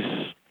opportunities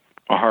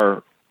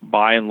are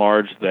by and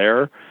large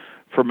there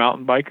for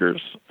mountain bikers,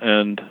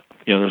 and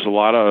there's a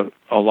lot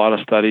of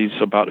studies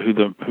about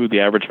who the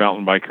average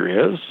mountain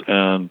biker is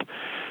and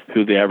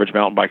who the average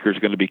mountain biker is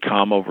going to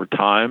become over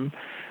time.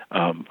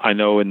 I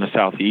know in the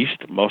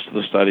Southeast, most of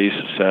the studies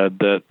said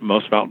that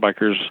most mountain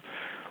bikers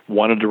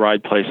wanted to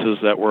ride places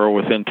that were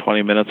within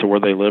 20 minutes of where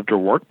they lived or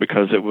worked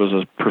because it was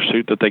a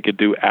pursuit that they could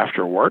do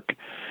after work.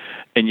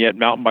 And yet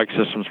mountain bike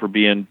systems were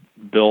being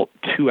built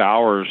 2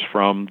 hours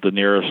from the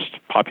nearest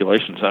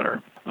population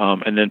center.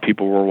 And then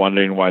people were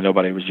wondering why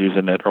nobody was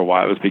using it or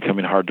why it was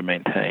becoming hard to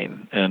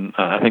maintain. And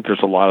I think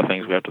there's a lot of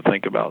things we have to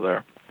think about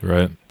there.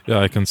 Right. Yeah,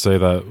 I can say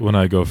that when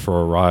I go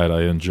for a ride,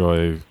 I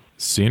enjoy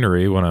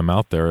scenery when I'm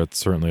out there. It's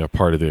certainly a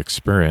part of the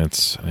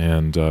experience.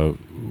 And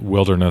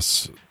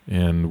wilderness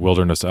and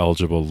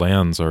wilderness-eligible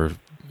lands are,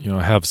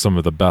 have some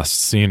of the best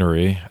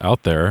scenery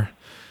out there.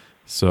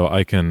 So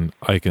I can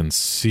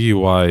see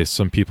why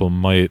some people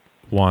might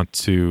want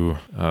to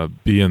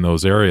be in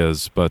those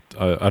areas, but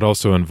I'd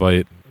also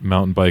invite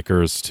mountain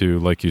bikers to,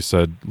 like you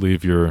said,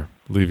 leave your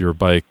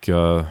bike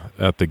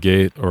at the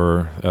gate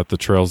or at the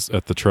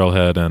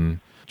trailhead and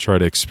try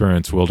to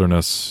experience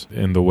wilderness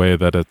in the way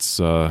that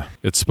it's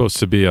supposed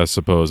to be, I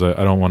suppose. I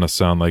don't want to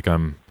sound like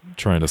I'm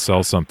trying to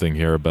sell something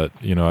here, but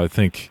I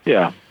think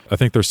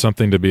there's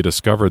something to be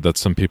discovered that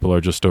some people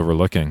are just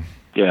overlooking.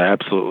 Yeah,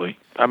 absolutely.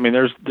 I mean,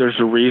 there's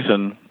a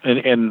reason,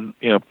 and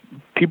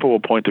people will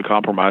point to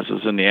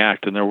compromises in the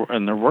Act, and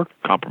there were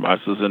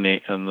compromises in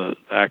the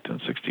Act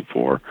in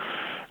 '64.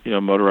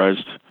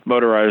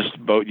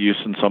 Motorized boat use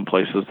in some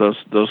places,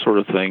 those sort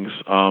of things.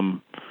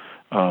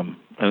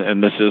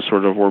 And this is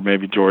sort of where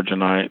maybe George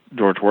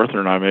Werther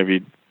and I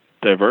maybe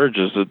diverge,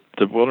 is that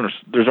the wilderness,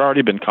 there's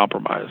already been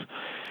compromise.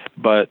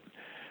 But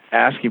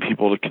asking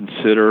people to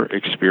consider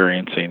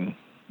experiencing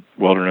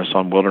wilderness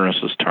on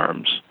wilderness's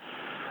terms,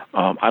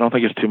 I don't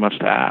think it's too much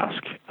to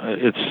ask.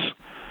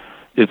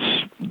 It's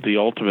the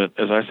ultimate,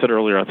 as I said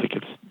earlier, I think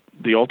it's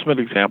the ultimate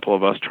example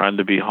of us trying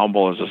to be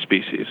humble as a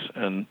species.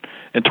 And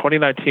in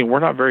 2019, we're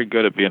not very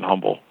good at being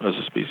humble as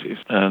a species.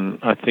 And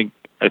I think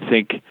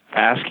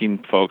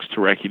asking folks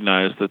to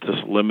recognize that this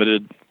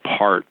limited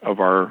part of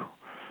our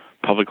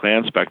public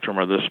land spectrum,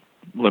 or this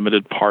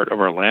limited part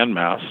of our land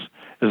mass,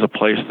 is a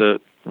place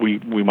that we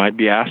might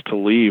be asked to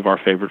leave our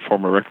favorite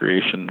form of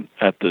recreation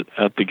at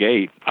the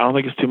gate. I don't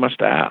think it's too much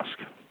to ask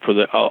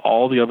for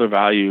all the other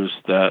values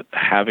that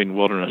having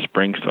wilderness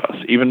brings to us.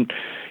 Even,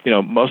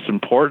 most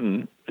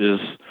important is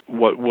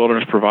what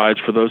wilderness provides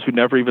for those who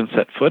never even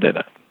set foot in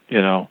it.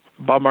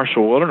 Bob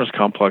Marshall Wilderness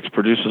Complex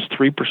produces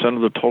 3%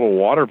 of the total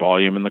water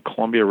volume in the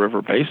Columbia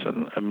River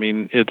Basin. I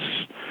mean,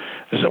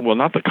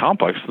 not the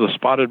complex, the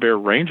Spotted Bear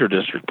Ranger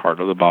District part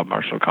of the Bob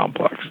Marshall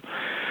Complex.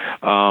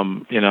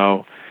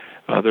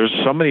 There's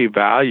so many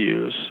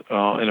values,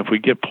 and if we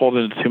get pulled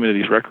into too many of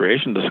these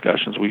recreation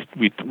discussions,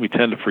 we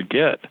tend to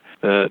forget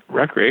that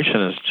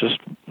recreation is just,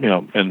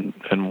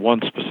 and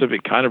one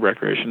specific kind of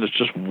recreation is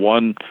just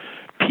one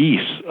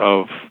piece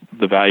of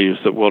the values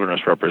that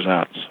wilderness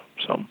represents.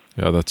 So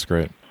yeah, that's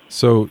great.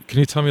 So can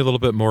you tell me a little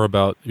bit more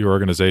about your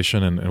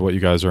organization and what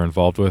you guys are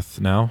involved with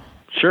now?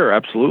 Sure,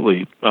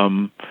 absolutely.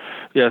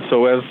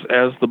 So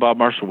as the Bob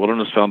Marshall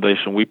Wilderness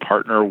Foundation, we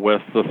partner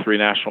with the 3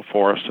 national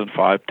forests and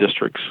 5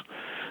 districts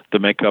that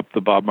make up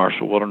the Bob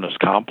Marshall Wilderness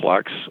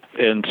Complex,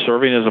 and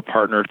serving as a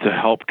partner to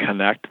help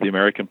connect the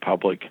American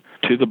public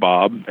to the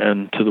Bob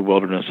and to the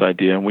wilderness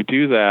idea. And we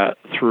do that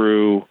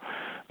through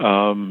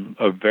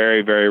a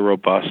very, very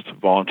robust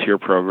volunteer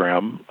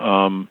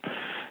program.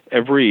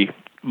 Every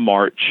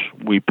March,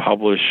 we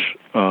publish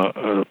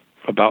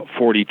about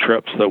 40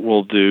 trips that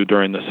we'll do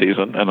during the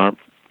season. And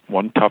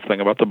one tough thing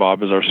about the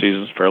Bob is our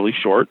season's fairly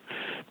short.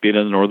 Being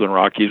in the Northern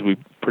Rockies, we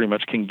pretty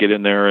much can get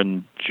in there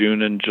in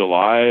June and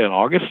July and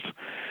August,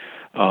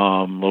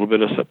 a little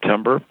bit of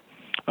September.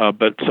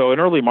 But so in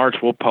early March,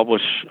 we'll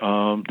publish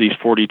these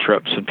 40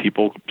 trips, and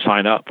people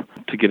sign up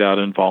to get out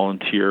and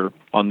volunteer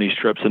on these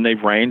trips. And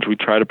they've ranged. We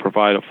try to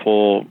provide a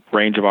full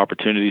range of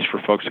opportunities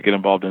for folks to get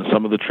involved in.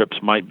 Some of the trips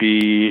might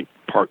be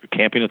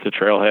camping at the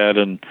trailhead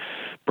and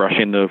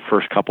brushing the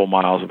first couple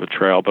miles of a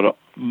trail. But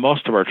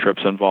most of our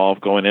trips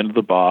involve going into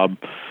the Bob.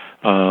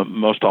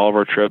 Most all of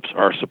our trips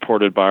are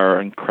supported by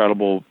our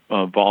incredible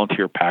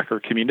volunteer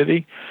packer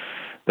community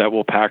that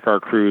will pack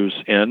our crews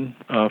in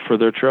for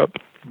their trip.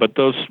 But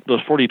those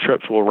 40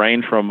 trips will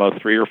range from a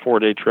 3 or 4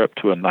 day trip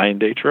to a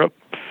 9-day trip.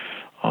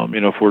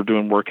 If we're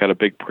doing work at a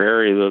big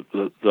prairie,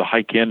 the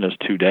hike in is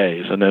 2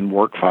 days, and then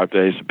work 5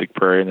 days at big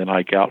prairie, and then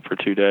hike out for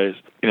 2 days.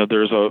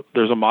 There's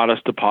a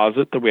modest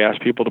deposit that we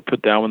ask people to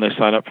put down when they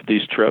sign up for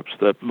these trips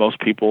that most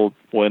people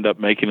will end up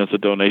making as a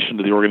donation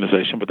to the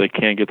organization, but they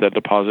can get that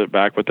deposit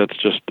back. But that's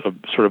just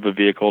sort of a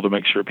vehicle to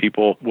make sure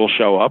people will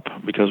show up,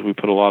 because we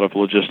put a lot of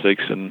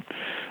logistics and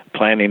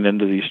planning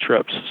into these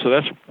trips. So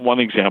that's one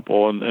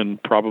example,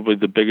 and probably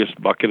the biggest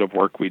bucket of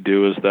work we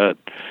do is that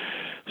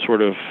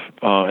sort of,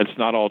 it's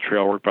not all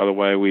trail work, by the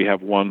way. We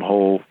have one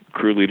whole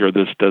crew leader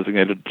that's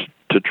designated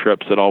to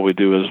trips that all we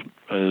do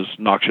is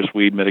noxious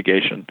weed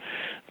mitigation,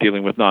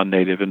 dealing with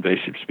non-native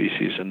invasive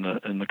species in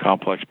the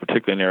complex,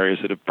 particularly in areas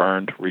that have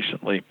burned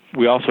recently.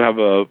 We also have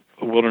a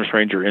Wilderness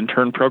Ranger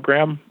intern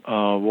program.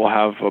 We'll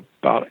have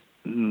about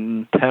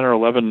 10 or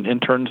 11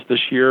 interns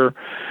this year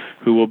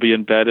who will be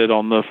embedded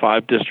on the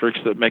 5 districts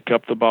that make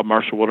up the Bob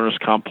Marshall Wilderness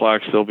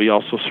Complex. They'll be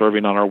also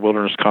serving on our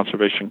Wilderness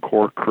Conservation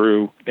Corps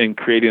crew and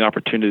creating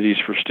opportunities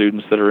for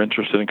students that are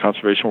interested in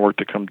conservation work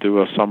to come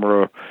do a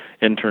summer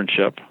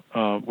internship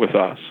with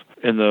us.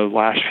 In the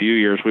last few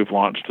years, we've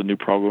launched a new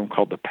program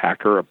called the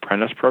Packer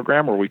Apprentice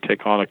Program, where we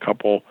take on a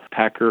couple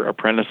Packer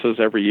apprentices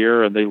every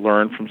year, and they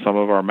learn from some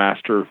of our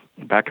master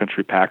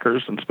backcountry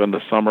packers and spend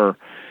the summer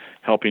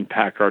helping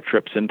pack our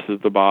trips into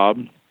the Bob.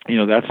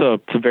 That's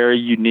it's a very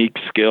unique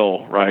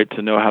skill, right?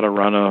 To know how to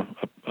run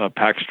a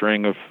pack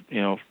string of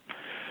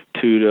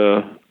 2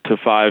 to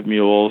 5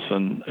 mules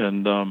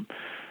and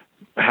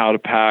how to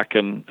pack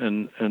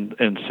and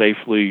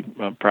safely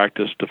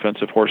practice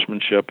defensive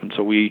horsemanship. And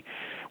so we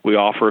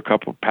offer a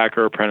couple of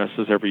packer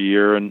apprentices every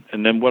year. And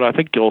then what I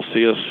think you'll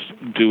see us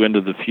do into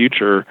the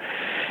future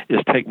is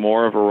take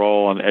more of a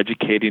role on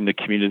educating the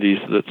communities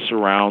that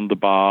surround the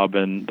Bob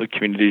and the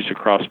communities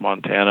across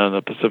Montana and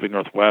the Pacific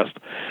Northwest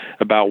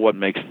about what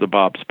makes the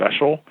Bob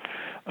special,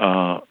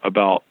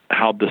 about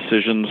how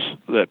decisions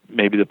that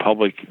maybe the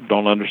public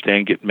don't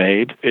understand get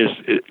made.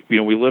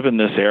 We live in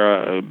this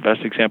era. The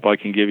best example I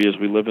can give you is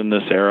we live in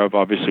this era of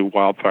obviously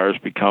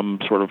wildfires become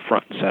sort of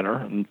front and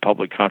center in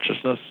public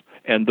consciousness.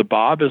 And the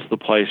Bob is the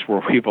place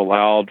where we've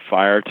allowed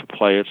fire to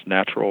play its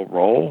natural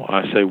role.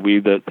 I say we,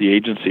 that the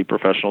agency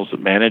professionals that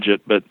manage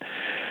it, but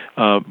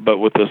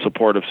with the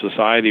support of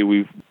society,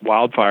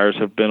 wildfires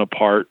have been a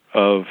part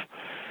of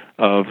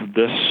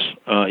this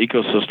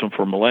ecosystem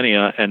for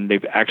millennia, and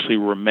they've actually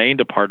remained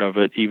a part of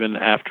it even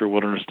after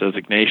wilderness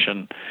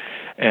designation.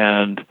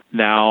 And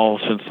now,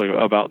 since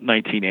about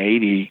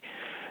 1980,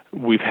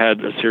 we've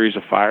had a series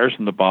of fires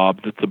in the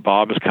Bob that the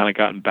Bob has kind of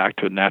gotten back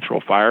to a natural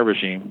fire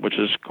regime, which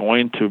is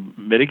going to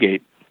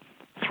mitigate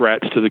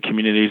threats to the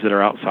communities that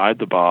are outside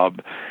the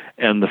Bob.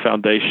 And the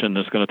foundation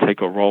is going to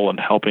take a role in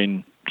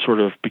helping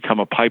sort of become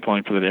a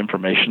pipeline for that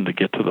information to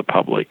get to the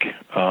public.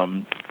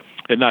 And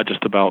not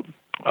just about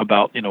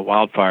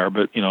wildfire,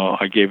 but,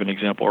 I gave an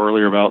example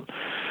earlier about,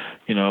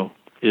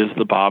 is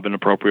the Bob an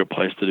appropriate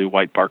place to do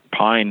white bark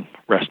pine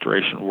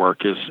restoration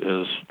work? Is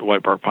the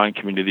white bark pine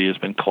community has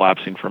been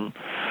collapsing from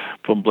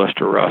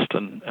blister rust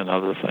and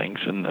other things,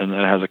 and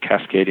it has a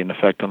cascading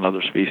effect on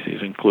other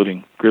species,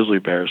 including grizzly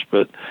bears.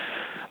 But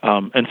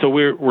and so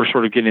we're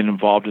sort of getting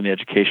involved in the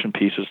education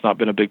piece. It's not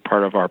been a big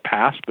part of our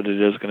past, but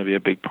it is going to be a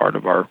big part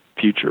of our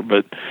future.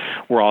 But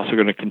we're also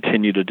going to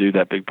continue to do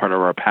that big part of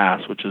our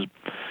past, which is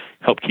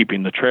help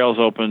keeping the trails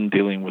open,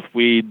 dealing with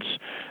weeds,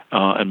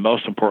 and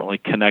most importantly,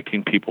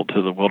 connecting people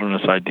to the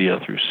wilderness idea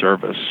through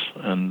service.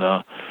 And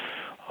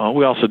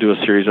we also do a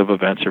series of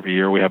events every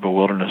year. We have a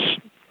wilderness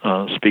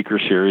speaker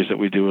series that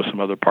we do with some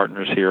other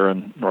partners here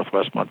in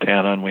Northwest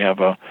Montana, and we have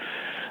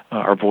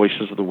our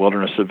Voices of the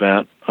Wilderness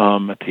event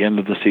at the end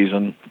of the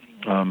season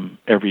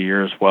every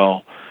year as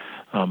well.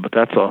 But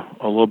that's a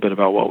little bit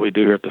about what we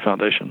do here at the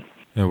foundation.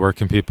 And where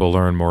can people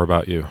learn more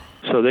about you?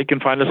 So they can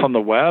find us on the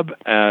web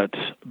at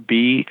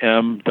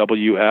bmwf.org,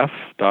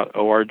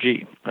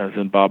 as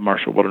in Bob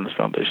Marshall Wilderness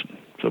Foundation.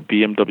 So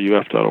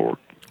bmwf.org.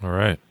 All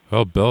right.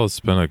 Well, Bill, it's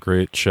been a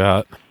great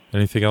chat.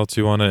 Anything else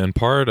you want to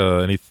impart?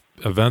 Any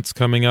events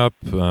coming up?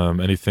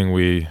 Anything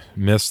we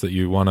missed that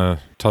you want to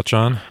touch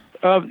on?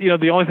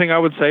 The only thing I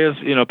would say is,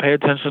 pay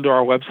attention to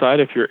our website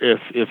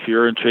if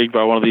you're intrigued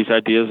by one of these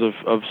ideas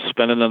of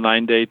spending a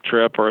 9-day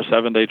trip or a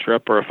 7-day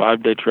trip or a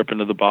 5-day trip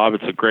into the Bob.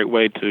 It's a great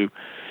way to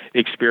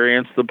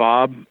experience the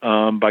Bob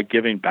by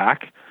giving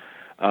back.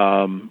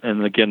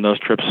 And again, those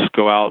trips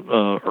go out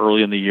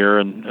early in the year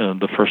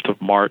and the 1st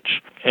of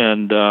March.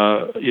 And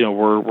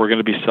we're going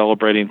to be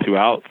celebrating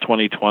throughout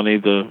 2020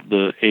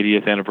 the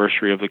 80th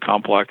anniversary of the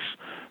complex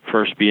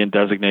first being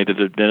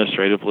designated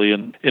administratively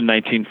in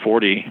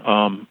 1940.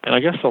 And I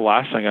guess the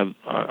last thing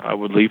I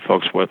would leave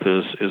folks with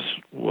is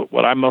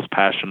what I'm most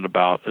passionate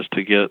about is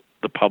to get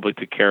the public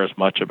to care as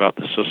much about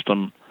the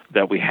system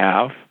that we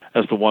have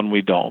as the one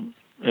we don't.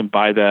 And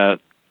by that,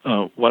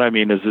 what I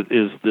mean is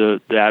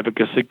the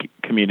advocacy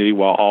community,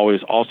 while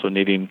always also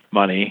needing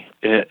money,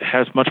 it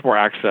has much more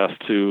access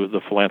to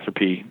the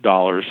philanthropy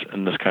dollars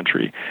in this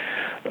country.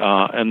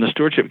 And the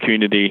stewardship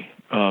community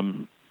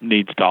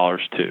needs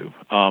dollars too.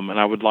 And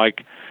I would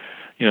like,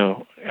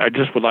 I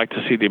just would like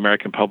to see the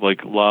American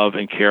public love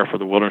and care for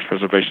the wilderness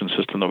preservation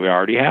system that we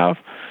already have,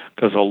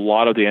 because a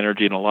lot of the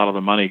energy and a lot of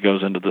the money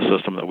goes into the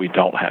system that we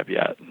don't have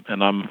yet.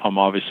 And I'm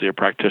obviously a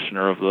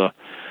practitioner of the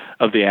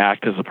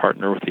Act as a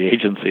partner with the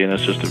agency, and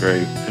it's just a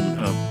very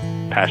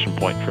passion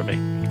point for me.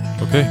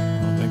 Okay.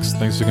 Well, thanks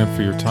again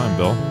for your time,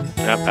 Bill.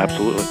 Yeah,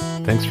 absolutely.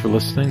 Thanks for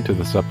listening to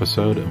this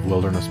episode of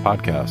Wilderness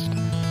Podcast.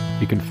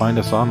 You can find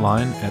us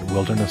online at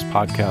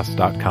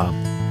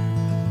wildernesspodcast.com.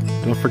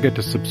 Don't forget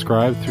to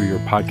subscribe through your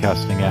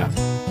podcasting app.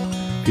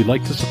 If you'd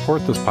like to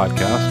support this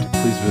podcast,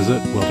 please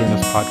visit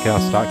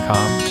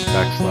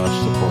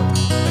wildernesspodcast.com/support.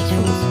 Thanks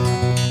for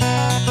listening.